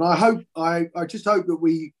superb. And I just hope that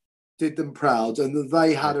we did them proud and that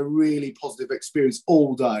they had a really positive experience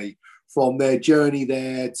all day, from their journey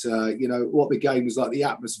there to, what the game was like, the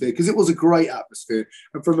atmosphere, because it was a great atmosphere.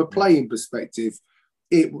 And from a playing perspective,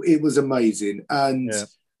 it was amazing. And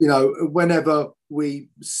you know, whenever we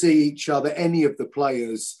see each other, any of the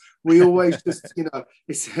players, we always just, you know,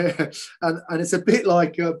 it's and it's a bit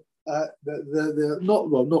like the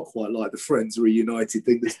not quite like the Friends Reunited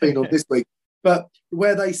thing that's been on this week, but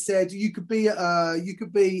where they said you could be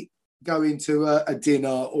going to a dinner,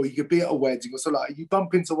 or you could be at a wedding or something like that. You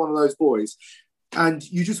bump into one of those boys and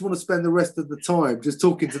you just want to spend the rest of the time just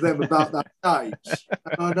talking to them about that day.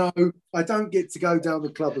 And I know I don't get to go down the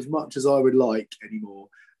club as much as I would like anymore.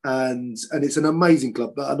 And it's an amazing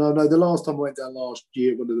club. And I know the last time I went down last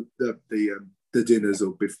year, one of the dinners,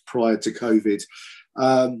 or prior to COVID,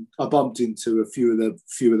 I bumped into a few of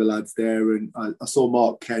the lads there, and I saw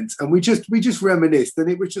Mark Kent, and we just reminisced, and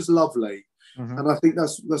it was just lovely. Mm-hmm. And I think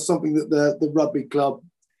that's something that the rugby club,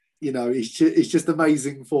 you know, it's just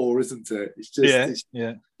amazing for, isn't it? It's just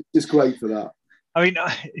it's just great for that. I mean,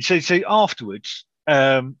 so afterwards,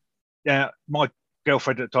 my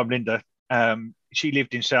girlfriend at the time, Linda, she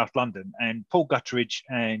lived in South London, and Paul Gutteridge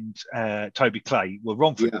and Toby Clay were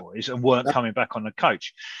Romford boys and weren't coming back on the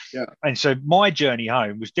coach. Yeah. And so my journey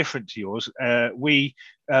home was different to yours. We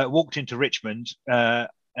walked into Richmond,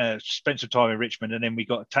 spent some time in Richmond, and then we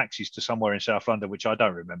got taxis to somewhere in South London, which I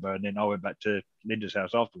don't remember. And then I went back to Linda's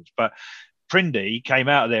house afterwards. But Prindy came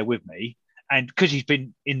out of there with me. And because he's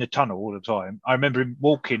been in the tunnel all the time, I remember him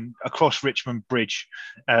walking across Richmond Bridge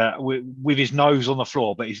with his nose on the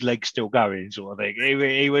floor, but his legs still going, sort of thing.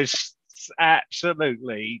 He was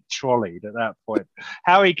absolutely trolleyed at that point.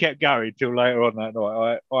 How he kept going till later on that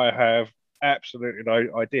night, I have absolutely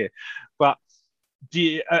no idea. But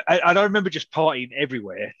I remember just partying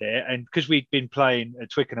everywhere there, and because we'd been playing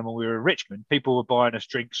at Twickenham and we were in Richmond, people were buying us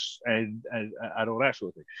drinks and all that sort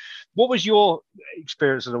of thing. What was your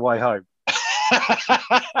experience on the way home?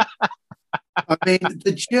 I mean,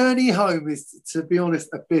 the journey home is, to be honest,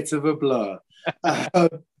 a bit of a blur.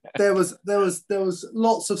 There was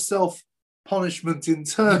lots of self-punishment in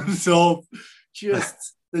terms of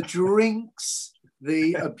just the drinks,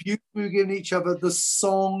 the abuse we were giving each other, the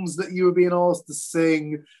songs that you were being asked to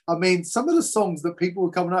sing. I mean, some of the songs that people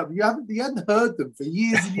were coming up, you hadn't heard them for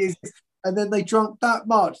years and years, and then they drank that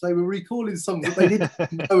much, they were recalling songs that they didn't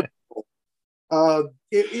know.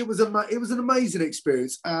 It was an amazing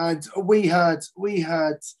experience, and we had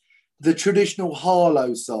the traditional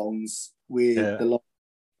Harlow songs with the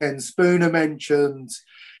Ken Spooner mentioned,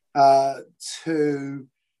 to,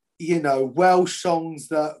 you know, Welsh songs,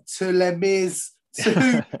 that to Les Mis,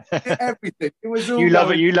 to everything. It was all you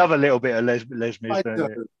love a little bit of Les Mis.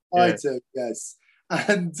 I do, yes,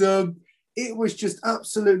 and it was just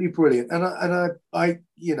absolutely brilliant. And I,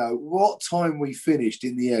 you know, what time we finished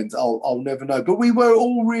in the end, I'll never know. But we were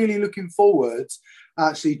all really looking forward,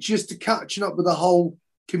 actually, just to catching up with the whole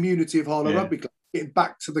community of Harlow Rugby Club, getting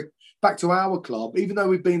back to our club. Even though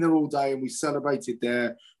we've been there all day and we celebrated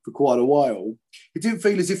there for quite a while, it didn't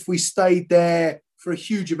feel as if we stayed there for a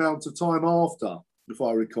huge amount of time after, if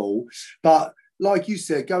I recall. But like you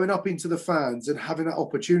said, going up into the fans and having that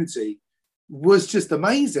opportunity was just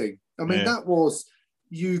amazing. I mean, that was,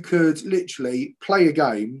 you could literally play a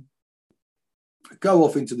game, go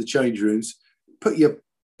off into the change rooms, put your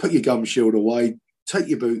gum shield away, take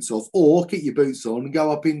your boots off, or get your boots on and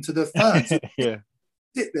go up into the fans.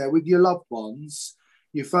 Sit there with your loved ones,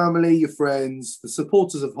 your family, your friends, the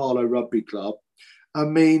supporters of Harlow Rugby Club. I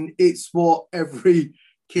mean, it's what every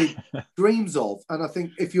kid dreams of. And I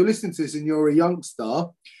think if you're listening to this and you're a youngster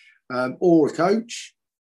or a coach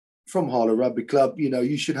from Harlow Rugby Club, you know,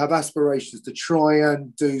 you should have aspirations to try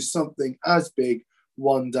and do something as big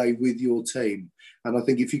one day with your team. And I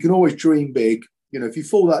think if you can always dream big, you know, if you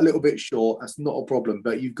fall that little bit short, that's not a problem,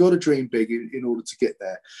 but you've got to dream big in order to get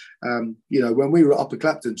there. You know, when we were at Upper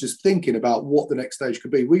Clapton, just thinking about what the next stage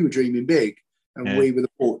could be, we were dreaming big, and we were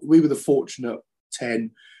the fortunate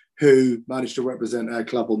 10 who managed to represent our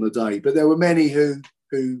club on the day. But there were many who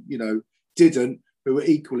you know, didn't, who were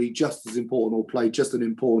equally just as important or played just as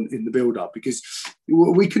important in the build-up, because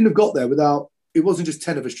we couldn't have got there without, it wasn't just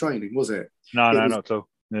 10 of us training, was it? No, not at all.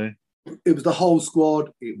 No. It was the whole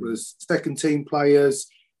squad. It was second team players.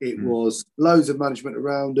 It was loads of management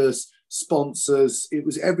around us, sponsors. It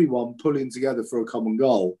was everyone pulling together for a common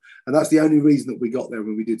goal. And that's the only reason that we got there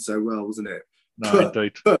when we did so well, wasn't it? No,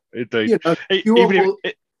 indeed. You know,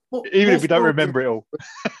 even if you don't remember it all.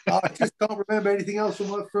 I just can't remember anything else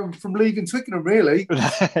from leaving Twickenham, really.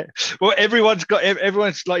 Well, everyone's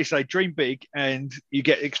like you say, dream big, and you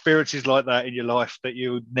get experiences like that in your life that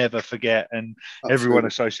you'll never forget, and everyone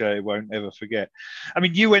associated won't ever forget. I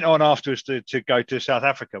mean, you went on afterwards to go to South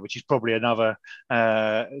Africa, which is probably another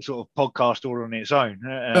sort of podcast all on its own,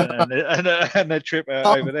 and a trip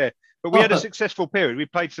over there. But we had a successful period. We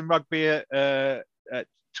played some rugby at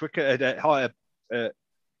Twickenham at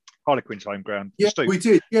Harlequin's home ground. Yeah, we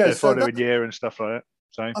did. Yeah, the following year and stuff like that.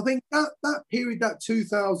 So I think that period, that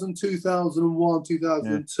 2000, 2001,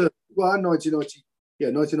 2002, well,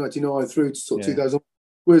 1999 through to sort of 2000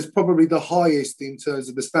 was probably the highest in terms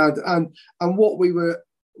of the standard and what we were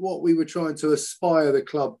trying to aspire the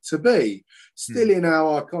club to be. Still in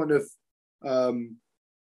our kind of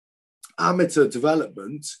amateur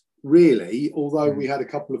development, really, although we had a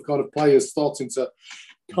couple of kind of players starting to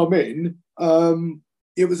come in.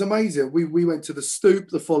 It was amazing. We went to the Stoop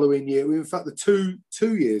the following year. In fact, the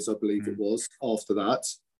two years, I believe it was, after that.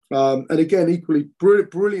 And again, equally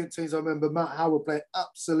brilliant teams. I remember Matt Howard playing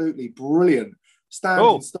absolutely brilliant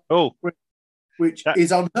standing stuff, which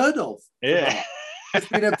is unheard of. Yeah. Just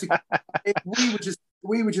being able to,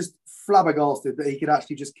 we were just flabbergasted that he could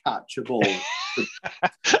actually just catch a ball.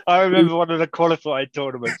 I remember one of the qualified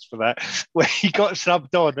tournaments for that, where he got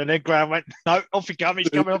subbed on, and then Graham went, "No, off he comes. He's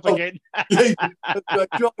coming off again." He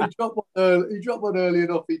dropped one early,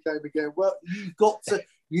 and off he came again. Well,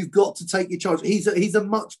 you've got to take your chance. He's a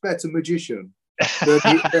much better magician than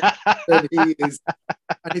he is.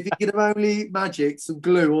 And if he could have only magicked some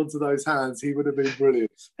glue onto those hands, he would have been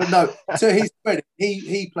brilliant. But no, to his credit,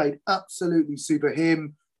 he played absolutely super.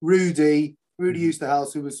 Him, Rudy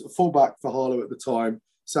Eustahouse, who was a fullback for Harlow at the time,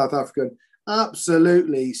 South African,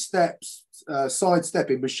 absolutely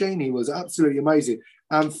sidestepping machine. He was absolutely amazing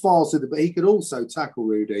and fast, but he could also tackle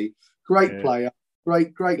Rudy. Great player,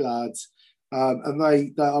 great lads. And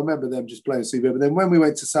they I remember them just playing super. But then when we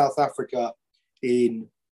went to South Africa in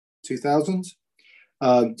 2000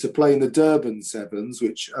 to play in the Durban Sevens,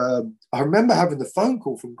 which I remember having the phone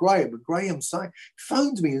call from Graham, and Graham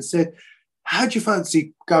phoned me and said, "How do you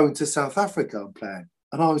fancy going to South Africa and playing?"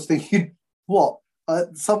 And I was thinking, what?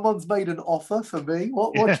 Someone's made an offer for me?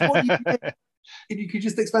 What you can you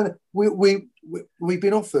just explain that? We've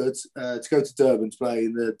been offered to go to Durban to play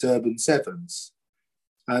in the Durban Sevens.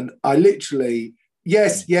 And I literally,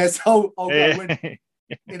 yes, I'll go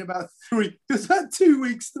in about 3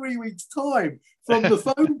 weeks time from the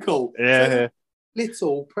phone call. So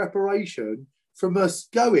little preparation from us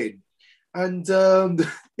going. And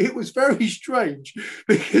it was very strange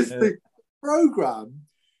because the programme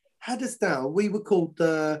had us down. We were called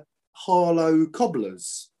the Harlow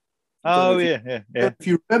Cobblers. Oh, yeah. If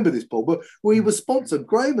you remember this, Paul, but we were sponsored.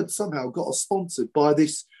 Graham had somehow got us sponsored by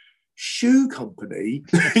this shoe company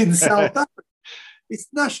in South Africa. It's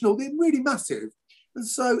national, they're really massive. And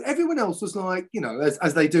so everyone else was like,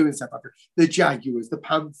 as they do in South Africa, the Jaguars, the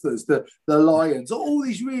Panthers, the Lions, all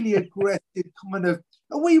these really aggressive kind of,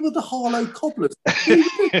 and we were the Harlow Cobblers. We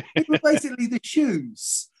were basically the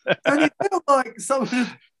shoes. And it felt like someone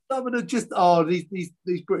had just,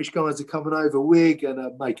 these British guys are coming over, we're going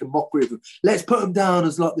to make a mockery of them. Let's put them down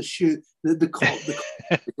as like the shoe,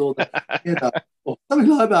 or or something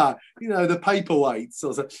like that, the paperweights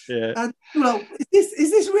or something. Yeah. And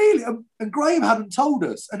is this really? And Graham hadn't told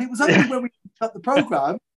us. And it was only when we cut the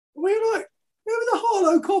programme, we were like, remember the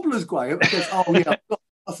Harlow Cobblers, Graham? He goes, oh yeah,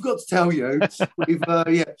 I forgot to tell you. But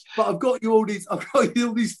I've got you all these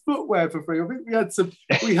footwear for free. I think we had some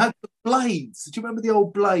blades. Do you remember the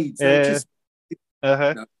old blades? Yeah.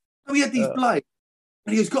 We had these blades.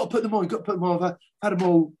 And he goes, got to put them on. I've had them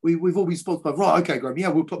all. We've all been sponsored by. Right, okay, Graham. Yeah,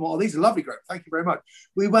 we'll put them on. These are lovely, Graham. Thank you very much.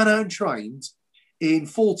 We went out and trained in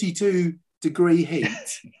 42-degree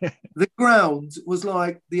heat. The ground was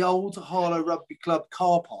like the old Harlow Rugby Club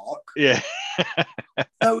car park. Yeah.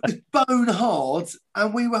 So it was bone hard,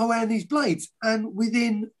 and we were wearing these blades. And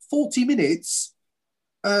within 40 minutes,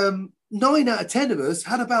 9 out of 10 of us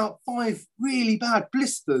had about 5 really bad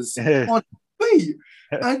blisters on feet.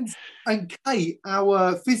 And Kate,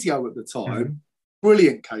 our physio at the time,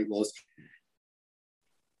 brilliant Kate was.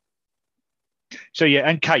 So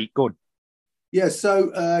and Kate, good. Yeah,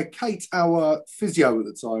 so Kate, our physio at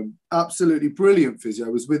the time, absolutely brilliant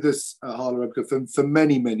physio, was with us at Harlow Rugby for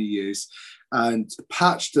many, many years, and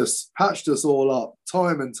patched us all up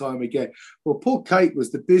time and time again. Well, poor Kate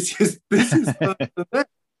was the busiest person there,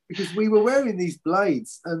 because we were wearing these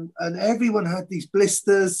blades, and everyone had these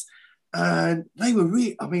blisters. And they were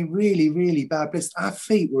really, really bad blisters. Our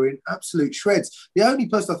feet were in absolute shreds. The only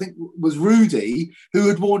person I think was Rudy, who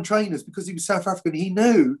had worn trainers because he was South African. He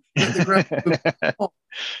knew that the ground was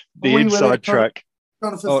the inside track.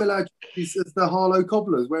 Trying to fulfill our duties as the Harlow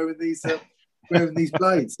Cobblers, wearing these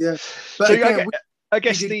blades. Yeah, but so again, I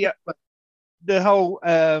guess the whole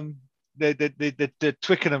the the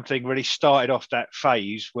Twickenham thing really started off that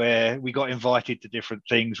phase where we got invited to different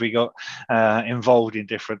things, we got involved in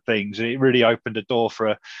different things, and it really opened the door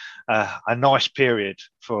for a nice period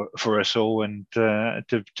for us all, and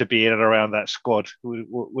to be in and around that squad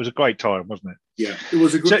was a great time, wasn't it? Yeah, it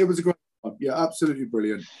was a great time. Yeah, absolutely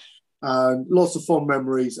brilliant. Lots of fond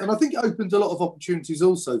memories, and I think it opened a lot of opportunities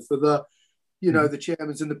also for the the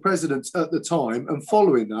chairmen and the presidents at the time, and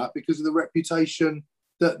following that, because of the reputation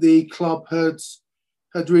that the club had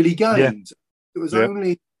really gained. It was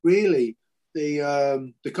only really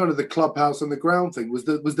the kind of the clubhouse and the ground thing was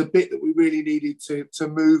the bit that we really needed to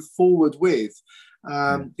move forward with.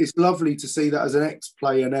 It's lovely to see that as an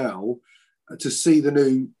ex-player now, to see the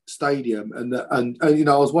new stadium, and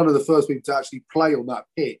I was one of the first people to actually play on that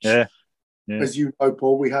pitch. As you know,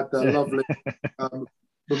 Paul, we had that lovely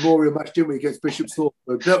memorial match, didn't we, against Bishop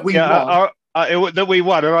Stortford that we won. That we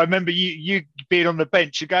won. And I remember you being on the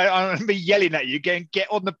bench. I remember yelling at you, going, "Get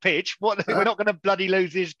on the pitch! What? We're not going to bloody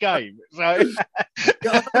lose this game." So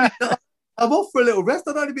I'm off for a little rest.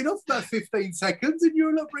 I'd only been off about 15 seconds, and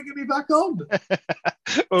you're not bringing me back on.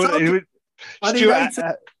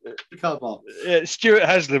 Stuart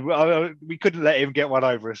Haslam, we couldn't let him get one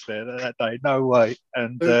over us there that day. No way,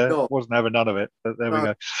 and wasn't having none of it. But there we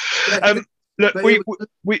go. Look,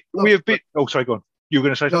 we have been. Oh, sorry, go on. You were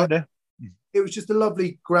going to say something there? It was just a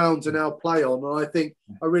lovely ground to now play on, and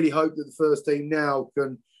I really hope that the first team now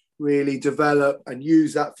can really develop and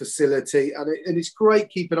use that facility. And it's great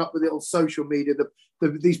keeping up with it on social media.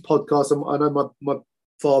 These podcasts. I know my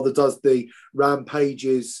father does the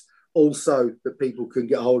rampages also, that people can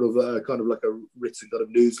get hold of, kind of like a written kind of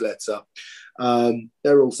newsletter.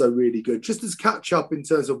 They're also really good, just as catch up in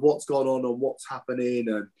terms of what's gone on and what's happening,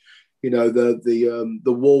 and the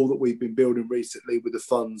wall that we've been building recently with the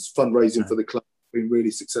fundraising for the club has been really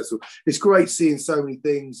successful. It's great seeing so many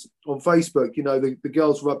things on Facebook. The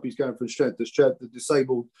girls' rugby's going from strength to strength. The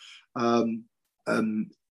disabled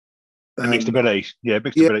mixed ability,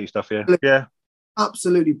 mixed ability stuff. Yeah,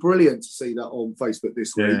 absolutely brilliant to see that on Facebook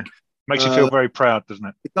this week. Makes you feel very proud, doesn't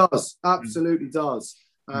it? It does, absolutely does.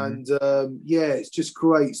 And it's just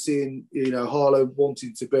great seeing Harlow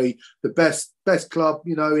wanting to be the best club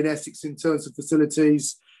in Essex in terms of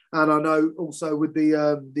facilities. And I know also with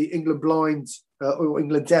the England blind or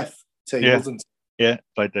England deaf team, wasn't it? Yeah,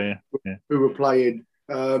 played there. Yeah, who were playing.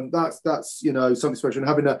 That's something special.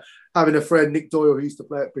 And having a friend, Nick Doyle, who used to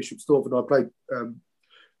play at Bishop Stortford, and I played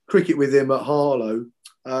cricket with him at Harlow.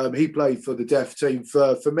 He played for the deaf team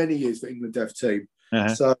for many years, for England deaf team.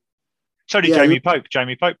 So did Jamie Pope.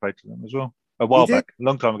 Jamie Pope played for them as well a while back, a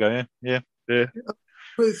long time ago. Yeah.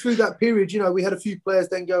 Through that period, we had a few players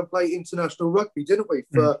then go and play international rugby, didn't we?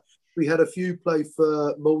 We had a few play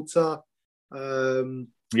for Malta.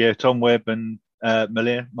 Tom Webb and Martin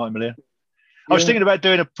Malier. I was thinking about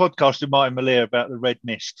doing a podcast with Martin Malier about the Red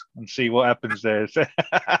Mist and see what happens there.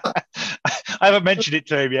 I haven't mentioned it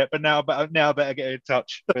to him yet, but now I better get in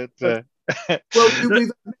touch. But well,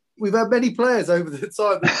 we've had many players over the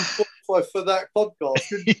time that can qualify for that podcast.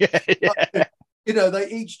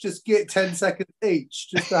 They each just get 10 seconds each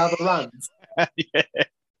just to have a rant.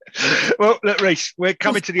 Well, look, Reece, we're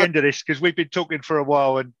coming to the end of this because we've been talking for a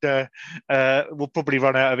while, and we'll probably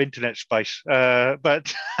run out of internet space.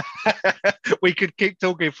 But we could keep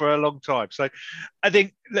talking for a long time. So I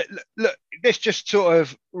think, look, let's just sort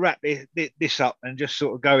of wrap this up and just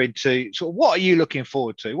sort of go into sort of what are you looking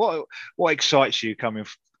forward to? What excites you coming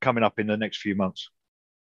up in the next few months?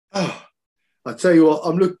 Oh, I tell you what,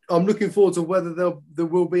 I'm looking forward to whether there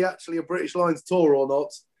will be actually a British Lions tour or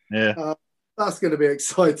not. Yeah. That's going to be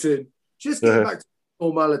exciting. Just getting back to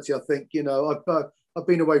normality, I think. I've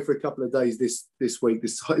been away for a couple of days this week.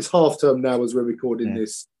 It's half term now as we're recording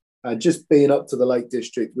this, and just being up to the Lake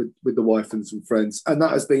District with the wife and some friends, and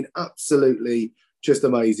that has been absolutely just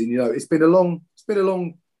amazing. It's been a long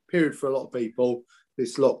period for a lot of people,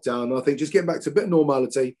 this lockdown. I think just getting back to a bit of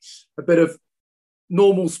normality, a bit of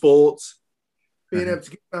normal sports, being able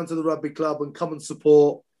to get down to the rugby club and come and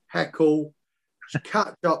support, heckle,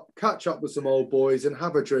 catch up with some old boys and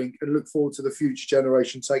have a drink and look forward to the future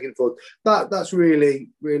generation taking it forward. That's really,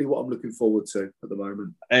 really what I'm looking forward to at the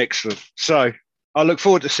moment. Excellent. So I look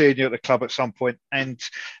forward to seeing you at the club at some point and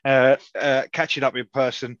catching up in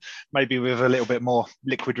person, maybe with a little bit more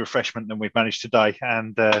liquid refreshment than we've managed today,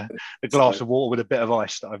 and a glass of water with a bit of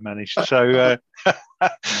ice that I've managed. So,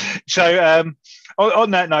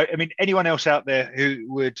 on that note, I mean, anyone else out there who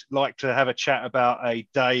would like to have a chat about a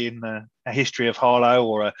day in the history of Harlow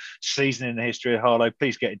or a season in the history of Harlow,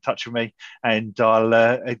 please get in touch with me, and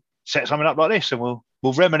I'll set something up like this, and we'll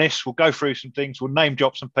we'll reminisce, we'll go through some things, we'll name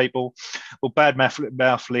drop some people, we'll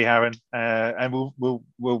badmouth Lee Harron, and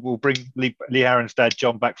we'll bring Lee Harron's dad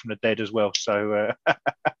John back from the dead as well. So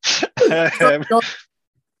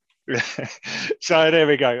so there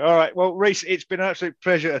we go. All right. Well, Reese, it's been an absolute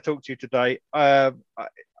pleasure to talk to you today. I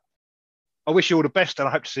wish you all the best, and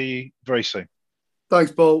I hope to see you very soon.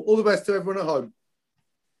 Thanks, Paul. All the best to everyone at home.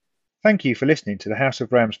 Thank you for listening to the House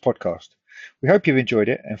of Rams podcast. We hope you've enjoyed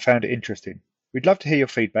it and found it interesting. We'd love to hear your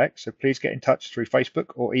feedback, so please get in touch through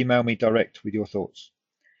Facebook or email me direct with your thoughts.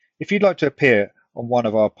 If you'd like to appear on one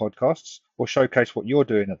of our podcasts or showcase what you're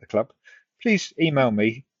doing at the club, please email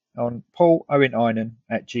me on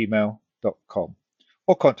pauloweneinen@gmail.com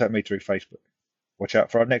or contact me through Facebook. Watch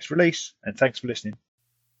out for our next release, and thanks for listening.